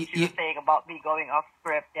 because what you were saying about me going off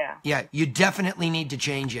script. Yeah, you definitely need to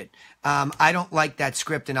change it. I don't like that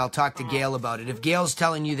script, and I'll talk to Gail about it. If Gail's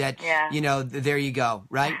telling you that, there you go,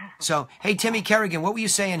 right? So, hey, Timmy Kerrigan, what were you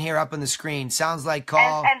saying here up on the screen? Sounds like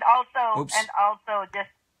call. And also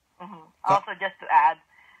just to add,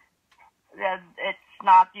 it's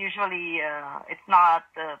not usually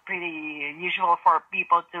pretty usual for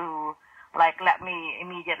people to let me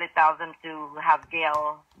immediately tell them to have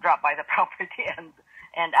Gail drop by the property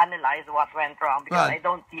and analyze what went wrong, because I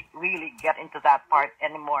don't really get into that part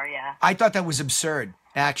anymore. I thought that was absurd,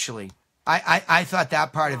 actually. I thought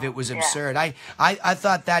that part of it was absurd. I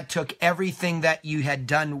thought that took everything that you had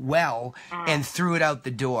done well and threw it out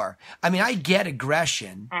the door. I mean, I get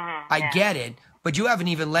aggression. I get it. But you haven't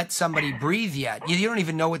even let somebody breathe yet. You don't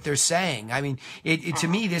even know what they're saying. I mean, to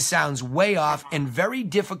me, this sounds way off and very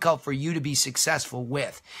difficult for you to be successful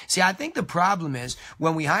with. See, I think the problem is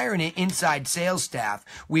when we hire an inside sales staff,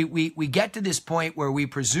 we get to this point where we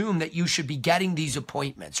presume that you should be getting these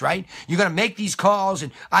appointments, right? You're going to make these calls,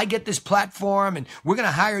 and I get this platform, and we're going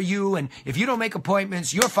to hire you, and if you don't make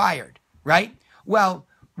appointments, you're fired, right? Well,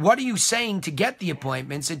 what are you saying to get the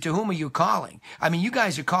appointments, and to whom are you calling? I mean, you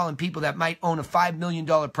guys are calling people that might own a $5 million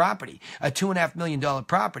property, a $2.5 million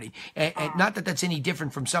property. And not that that's any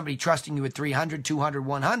different from somebody trusting you at 300, 200,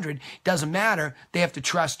 100. Doesn't matter. They have to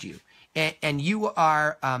trust you. And you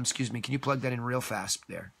are, excuse me, can you plug that in real fast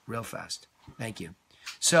there? Real fast. Thank you.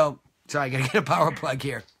 So, sorry, I got to get a power plug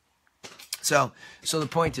here. So the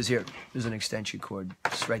point is here. There's an extension cord.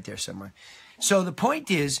 It's right there somewhere. So the point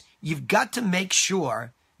is, you've got to make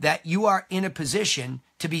sure that you are in a position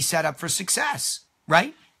to be set up for success,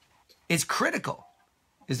 right? It's critical.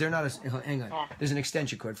 Is there not hang on. There's an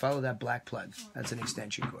extension cord. Follow that black plug. That's an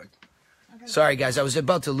extension cord. Okay. Sorry, guys. I was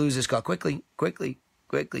about to lose this call. Quickly.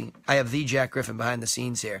 I have the Jack Griffin behind the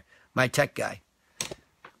scenes here. My tech guy.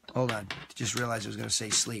 Hold on. Just realized I was going to say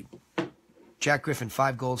sleep. Jack Griffin,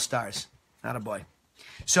 5 gold stars. Not a boy.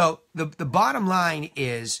 So the bottom line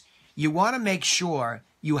is you want to make sure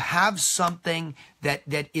you have something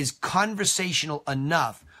that is conversational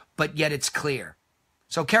enough, but yet it's clear.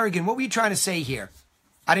 So, Kerrigan, what were you trying to say here?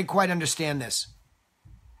 I didn't quite understand this.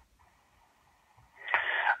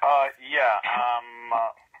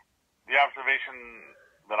 The observation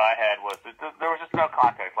that I had was that there was just no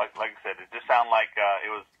context. Like I said, it just sounded like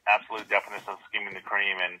it was absolute definition of scheming the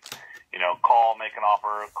cream, and call, make an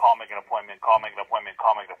offer, call, make an appointment, call, make an appointment,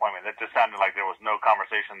 call, make an appointment. It just sounded like there was no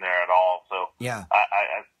conversation there at all. So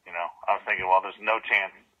I was thinking, well, there's no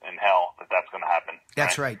chance in hell that that's going to happen.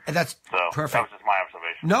 That's right. And that's perfect. That was just my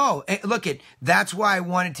observation. No, look, that's why I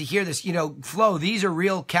wanted to hear this. Flo, these are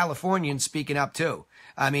real Californians speaking up too.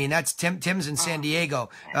 I mean, that's Tim's in San Diego.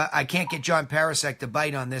 I can't get John Parasek to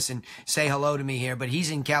bite on this and say hello to me here, but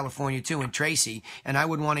he's in California too, and Tracy, and I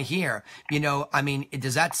would want to hear, I mean,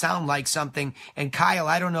 does that sound like something? And Kyle,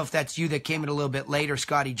 I don't know if that's you that came in a little bit later,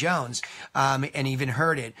 Scotty Jones, and even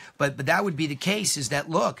heard it, but that would be the case, is that,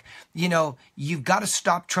 look, you've got to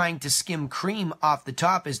stop trying to skim cream off the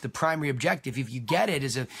top as the primary objective. If you get it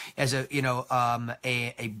as a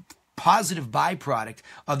positive byproduct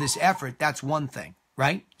of this effort, that's one thing.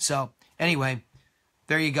 Right? So, anyway,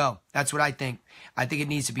 there you go. That's what I think. I think it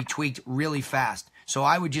needs to be tweaked really fast. So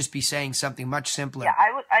I would just be saying something much simpler. Yeah,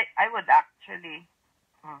 I would actually.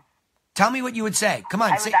 Tell me what you would say. Come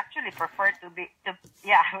on. I would actually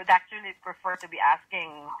actually prefer to be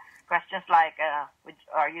asking questions like,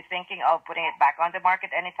 are you thinking of putting it back on the market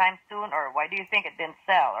anytime soon, or why do you think it didn't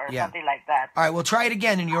sell, or something like that? All right, well, try it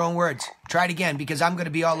again in your own words. Try it again, because I'm going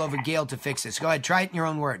to be all over Gail to fix this. Go ahead, try it in your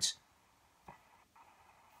own words.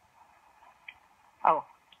 Oh,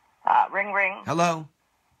 ring, ring. Hello?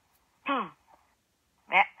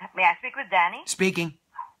 May I speak with Danny? Speaking.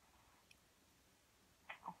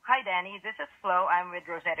 Hi, Danny. This is Flo. I'm with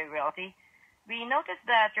Realty Realty. We noticed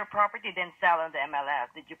that your property didn't sell on the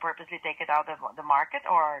MLS. Did you purposely take it out of the market,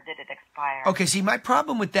 or did it expire? Okay, see, my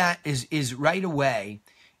problem with that is right away,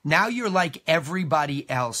 now you're like everybody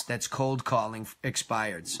else that's cold calling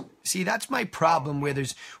expireds. See, that's my problem where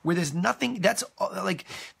there's nothing, that's like,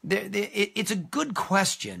 it's a good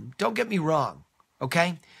question. Don't get me wrong,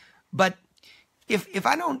 okay? But if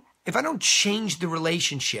I don't change the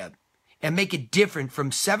relationship and make it different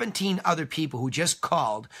from 17 other people who just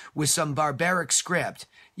called with some barbaric script,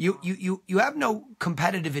 you have no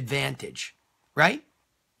competitive advantage, right?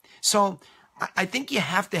 So I think you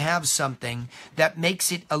have to have something that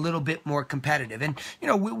makes it a little bit more competitive. And,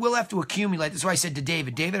 we'll have to accumulate. That's why I said to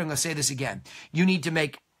David, I'm going to say this again. You need to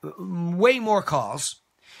make way more calls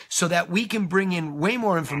so that we can bring in way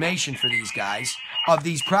more information for these guys of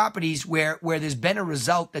these properties where there's been a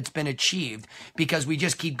result that's been achieved, because we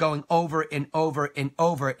just keep going over and over and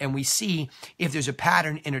over, and we see if there's a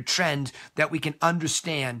pattern and a trend that we can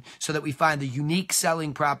understand so that we find the unique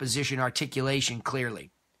selling proposition articulation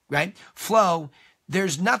clearly, right? Flo,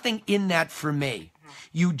 there's nothing in that for me.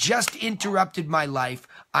 You just interrupted my life.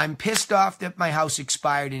 I'm pissed off that my house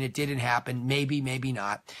expired and it didn't happen. Maybe, maybe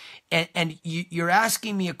not. And you're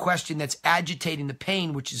asking me a question that's agitating the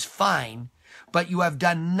pain, which is fine, but you have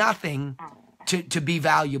done nothing to be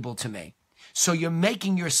valuable to me. So you're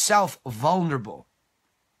making yourself vulnerable,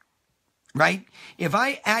 right? If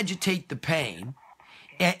I agitate the pain,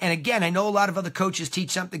 and again, I know a lot of other coaches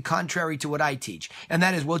teach something contrary to what I teach. And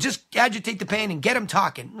that is, well, just agitate the pain and get them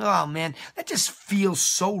talking. Oh, man, that just feels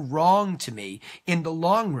so wrong to me in the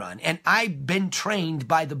long run. And I've been trained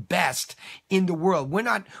by the best in the world. We're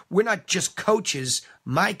not just coaches.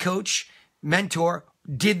 My coach, mentor,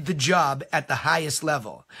 did the job at the highest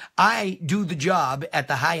level. I do the job at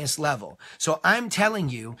the highest level. So I'm telling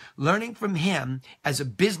you, learning from him as a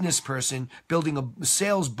business person, building a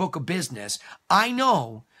sales book of business, I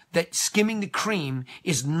know that skimming the cream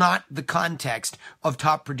is not the context of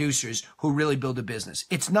top producers who really build a business.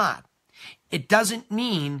 It's not. It doesn't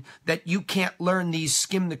mean that you can't learn these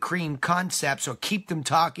skim the cream concepts or keep them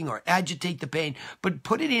talking or agitate the pain, but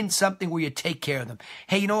put it in something where you take care of them.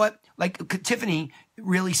 Hey, you know what? Like Tiffany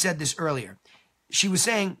really said this earlier. She was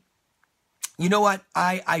saying, you know what?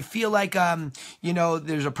 I feel like,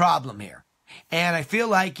 there's a problem here. And I feel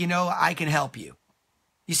like, I can help you.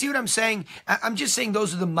 You see what I'm saying? I'm just saying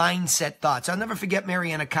those are the mindset thoughts. I'll never forget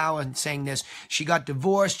Mariana Cowan saying this. She got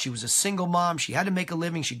divorced. She was a single mom. She had to make a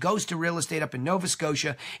living. She goes to real estate up in Nova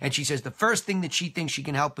Scotia, and she says the first thing that she thinks she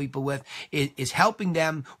can help people with is helping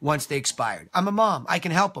them once they expired. I'm a mom. I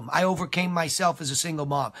can help them. I overcame myself as a single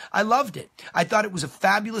mom. I loved it. I thought it was a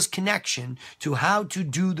fabulous connection to how to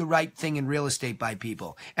do the right thing in real estate by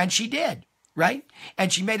people. And she did, right?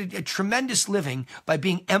 And she made a tremendous living by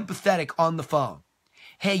being empathetic on the phone.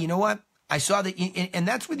 Hey, you know what? I saw that, and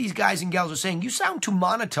that's what these guys and gals are saying. You sound too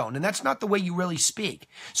monotone, and that's not the way you really speak.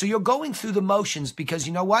 So you're going through the motions because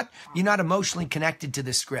you know what? You're not emotionally connected to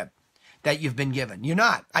this script that you've been given. You're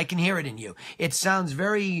not. I can hear it in you. It sounds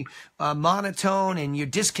very monotone, and you're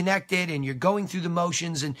disconnected, and you're going through the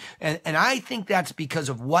motions, and I think that's because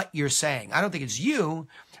of what you're saying. I don't think it's you.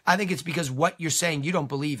 I think it's because what you're saying you don't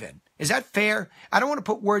believe in. Is that fair? I don't want to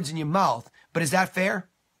put words in your mouth, but is that fair?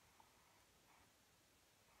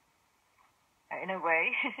 In a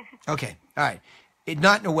way. Okay. All right.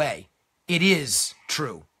 Not in a way. It is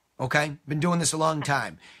true. Okay. Been doing this a long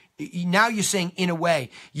time. Now you're saying in a way.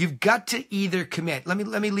 You've got to either commit. Let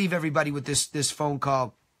me leave everybody with this phone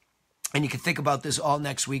call, and you can think about this all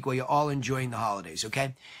next week while you're all enjoying the holidays.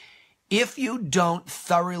 Okay. If you don't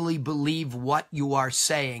thoroughly believe what you are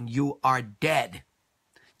saying, you are dead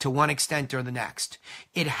to one extent or the next.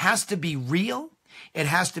 It has to be real. It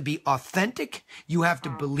has to be authentic. You have to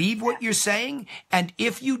believe what you're saying. And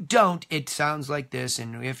if you don't, it sounds like this.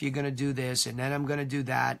 And if you're going to do this, and then I'm going to do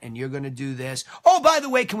that, and you're going to do this. Oh, by the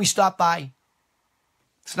way, can we stop by?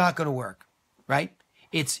 It's not going to work, right?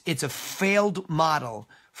 It's a failed model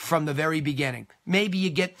from the very beginning. Maybe you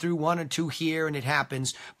get through one or two here and it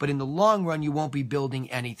happens, but in the long run, you won't be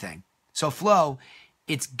building anything. So Flo,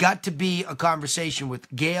 it's got to be a conversation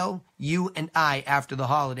with Gail, you, and I after the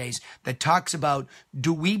holidays that talks about,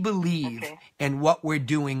 do we believe in what we're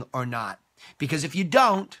doing or not? Because if you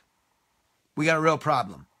don't, we got a real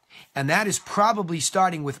problem. And that is probably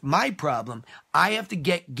starting with my problem. I have to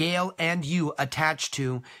get Gail and you attached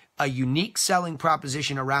to a unique selling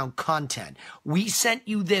proposition around content. We sent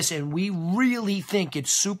you this and we really think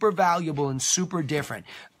it's super valuable and super different.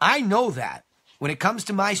 I know that. When it comes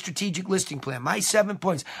to my strategic listing plan, my 7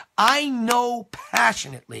 points, I know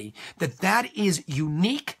passionately that that is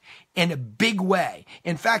unique in a big way.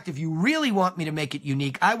 In fact, if you really want me to make it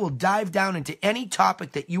unique, I will dive down into any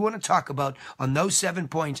topic that you want to talk about on those 7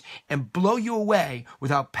 points and blow you away with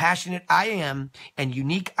how passionate I am and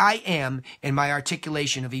unique I am in my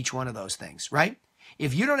articulation of each one of those things, right?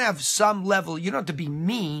 If you don't have some level, you don't have to be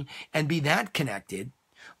me and be that connected.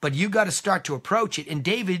 But you got to start to approach it. And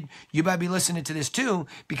David, you might be listening to this too,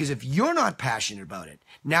 because if you're not passionate about it,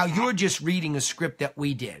 now you're just reading a script that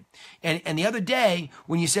we did. And the other day,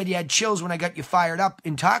 when you said you had chills when I got you fired up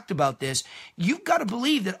and talked about this, you've got to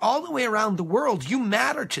believe that all the way around the world, you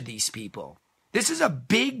matter to these people. This is a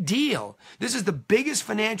big deal. This is the biggest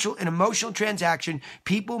financial and emotional transaction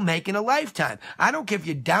people make in a lifetime. I don't care if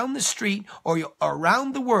you're down the street or you're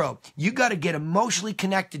around the world. You got to get emotionally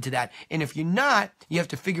connected to that. And if you're not, you have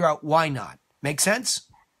to figure out why not. Make sense?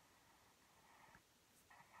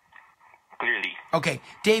 Clearly. Okay,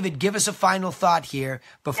 David, give us a final thought here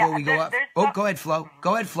before we go up. Oh, go ahead, Flo.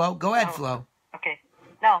 Go ahead, Flo. Go ahead, Flo. Okay.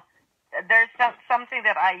 No, there's something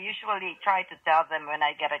that I usually try to tell them when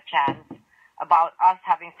I get a chance about us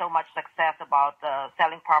having so much success about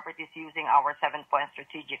selling properties using our 7-point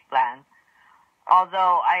strategic plan.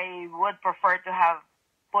 Although I would prefer to have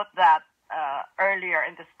put that earlier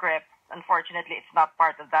in the script, unfortunately, it's not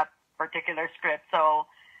part of that particular script. So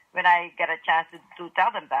when I get a chance to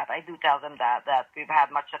tell them that, I do tell them that we've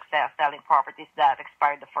had much success selling properties that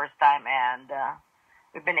expired the first time, and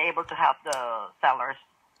we've been able to help the sellers.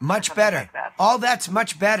 Much better. Like that. All that's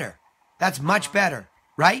much better. That's much better,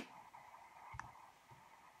 right?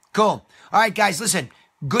 Cool. All right, guys, listen.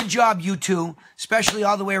 Good job, you two, especially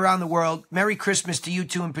all the way around the world. Merry Christmas to you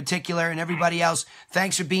two in particular and everybody else.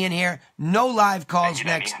 Thanks for being here. No live calls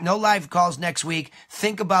next week.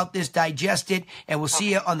 Think about this, digest it, and we'll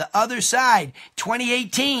see you on the other side.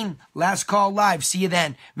 2018, last call live. See you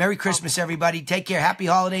then. Merry Christmas, everybody. Take care. Happy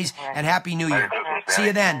holidays and Happy New Year. See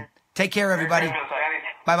you then. Take care, everybody.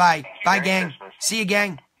 Bye-bye. Bye, gang. See you,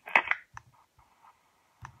 gang.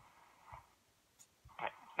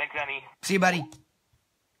 Thanks, Danny. See you, buddy.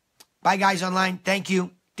 Bye, guys online. Thank you.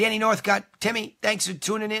 Danny Northcutt. Timmy, thanks for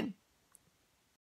tuning in.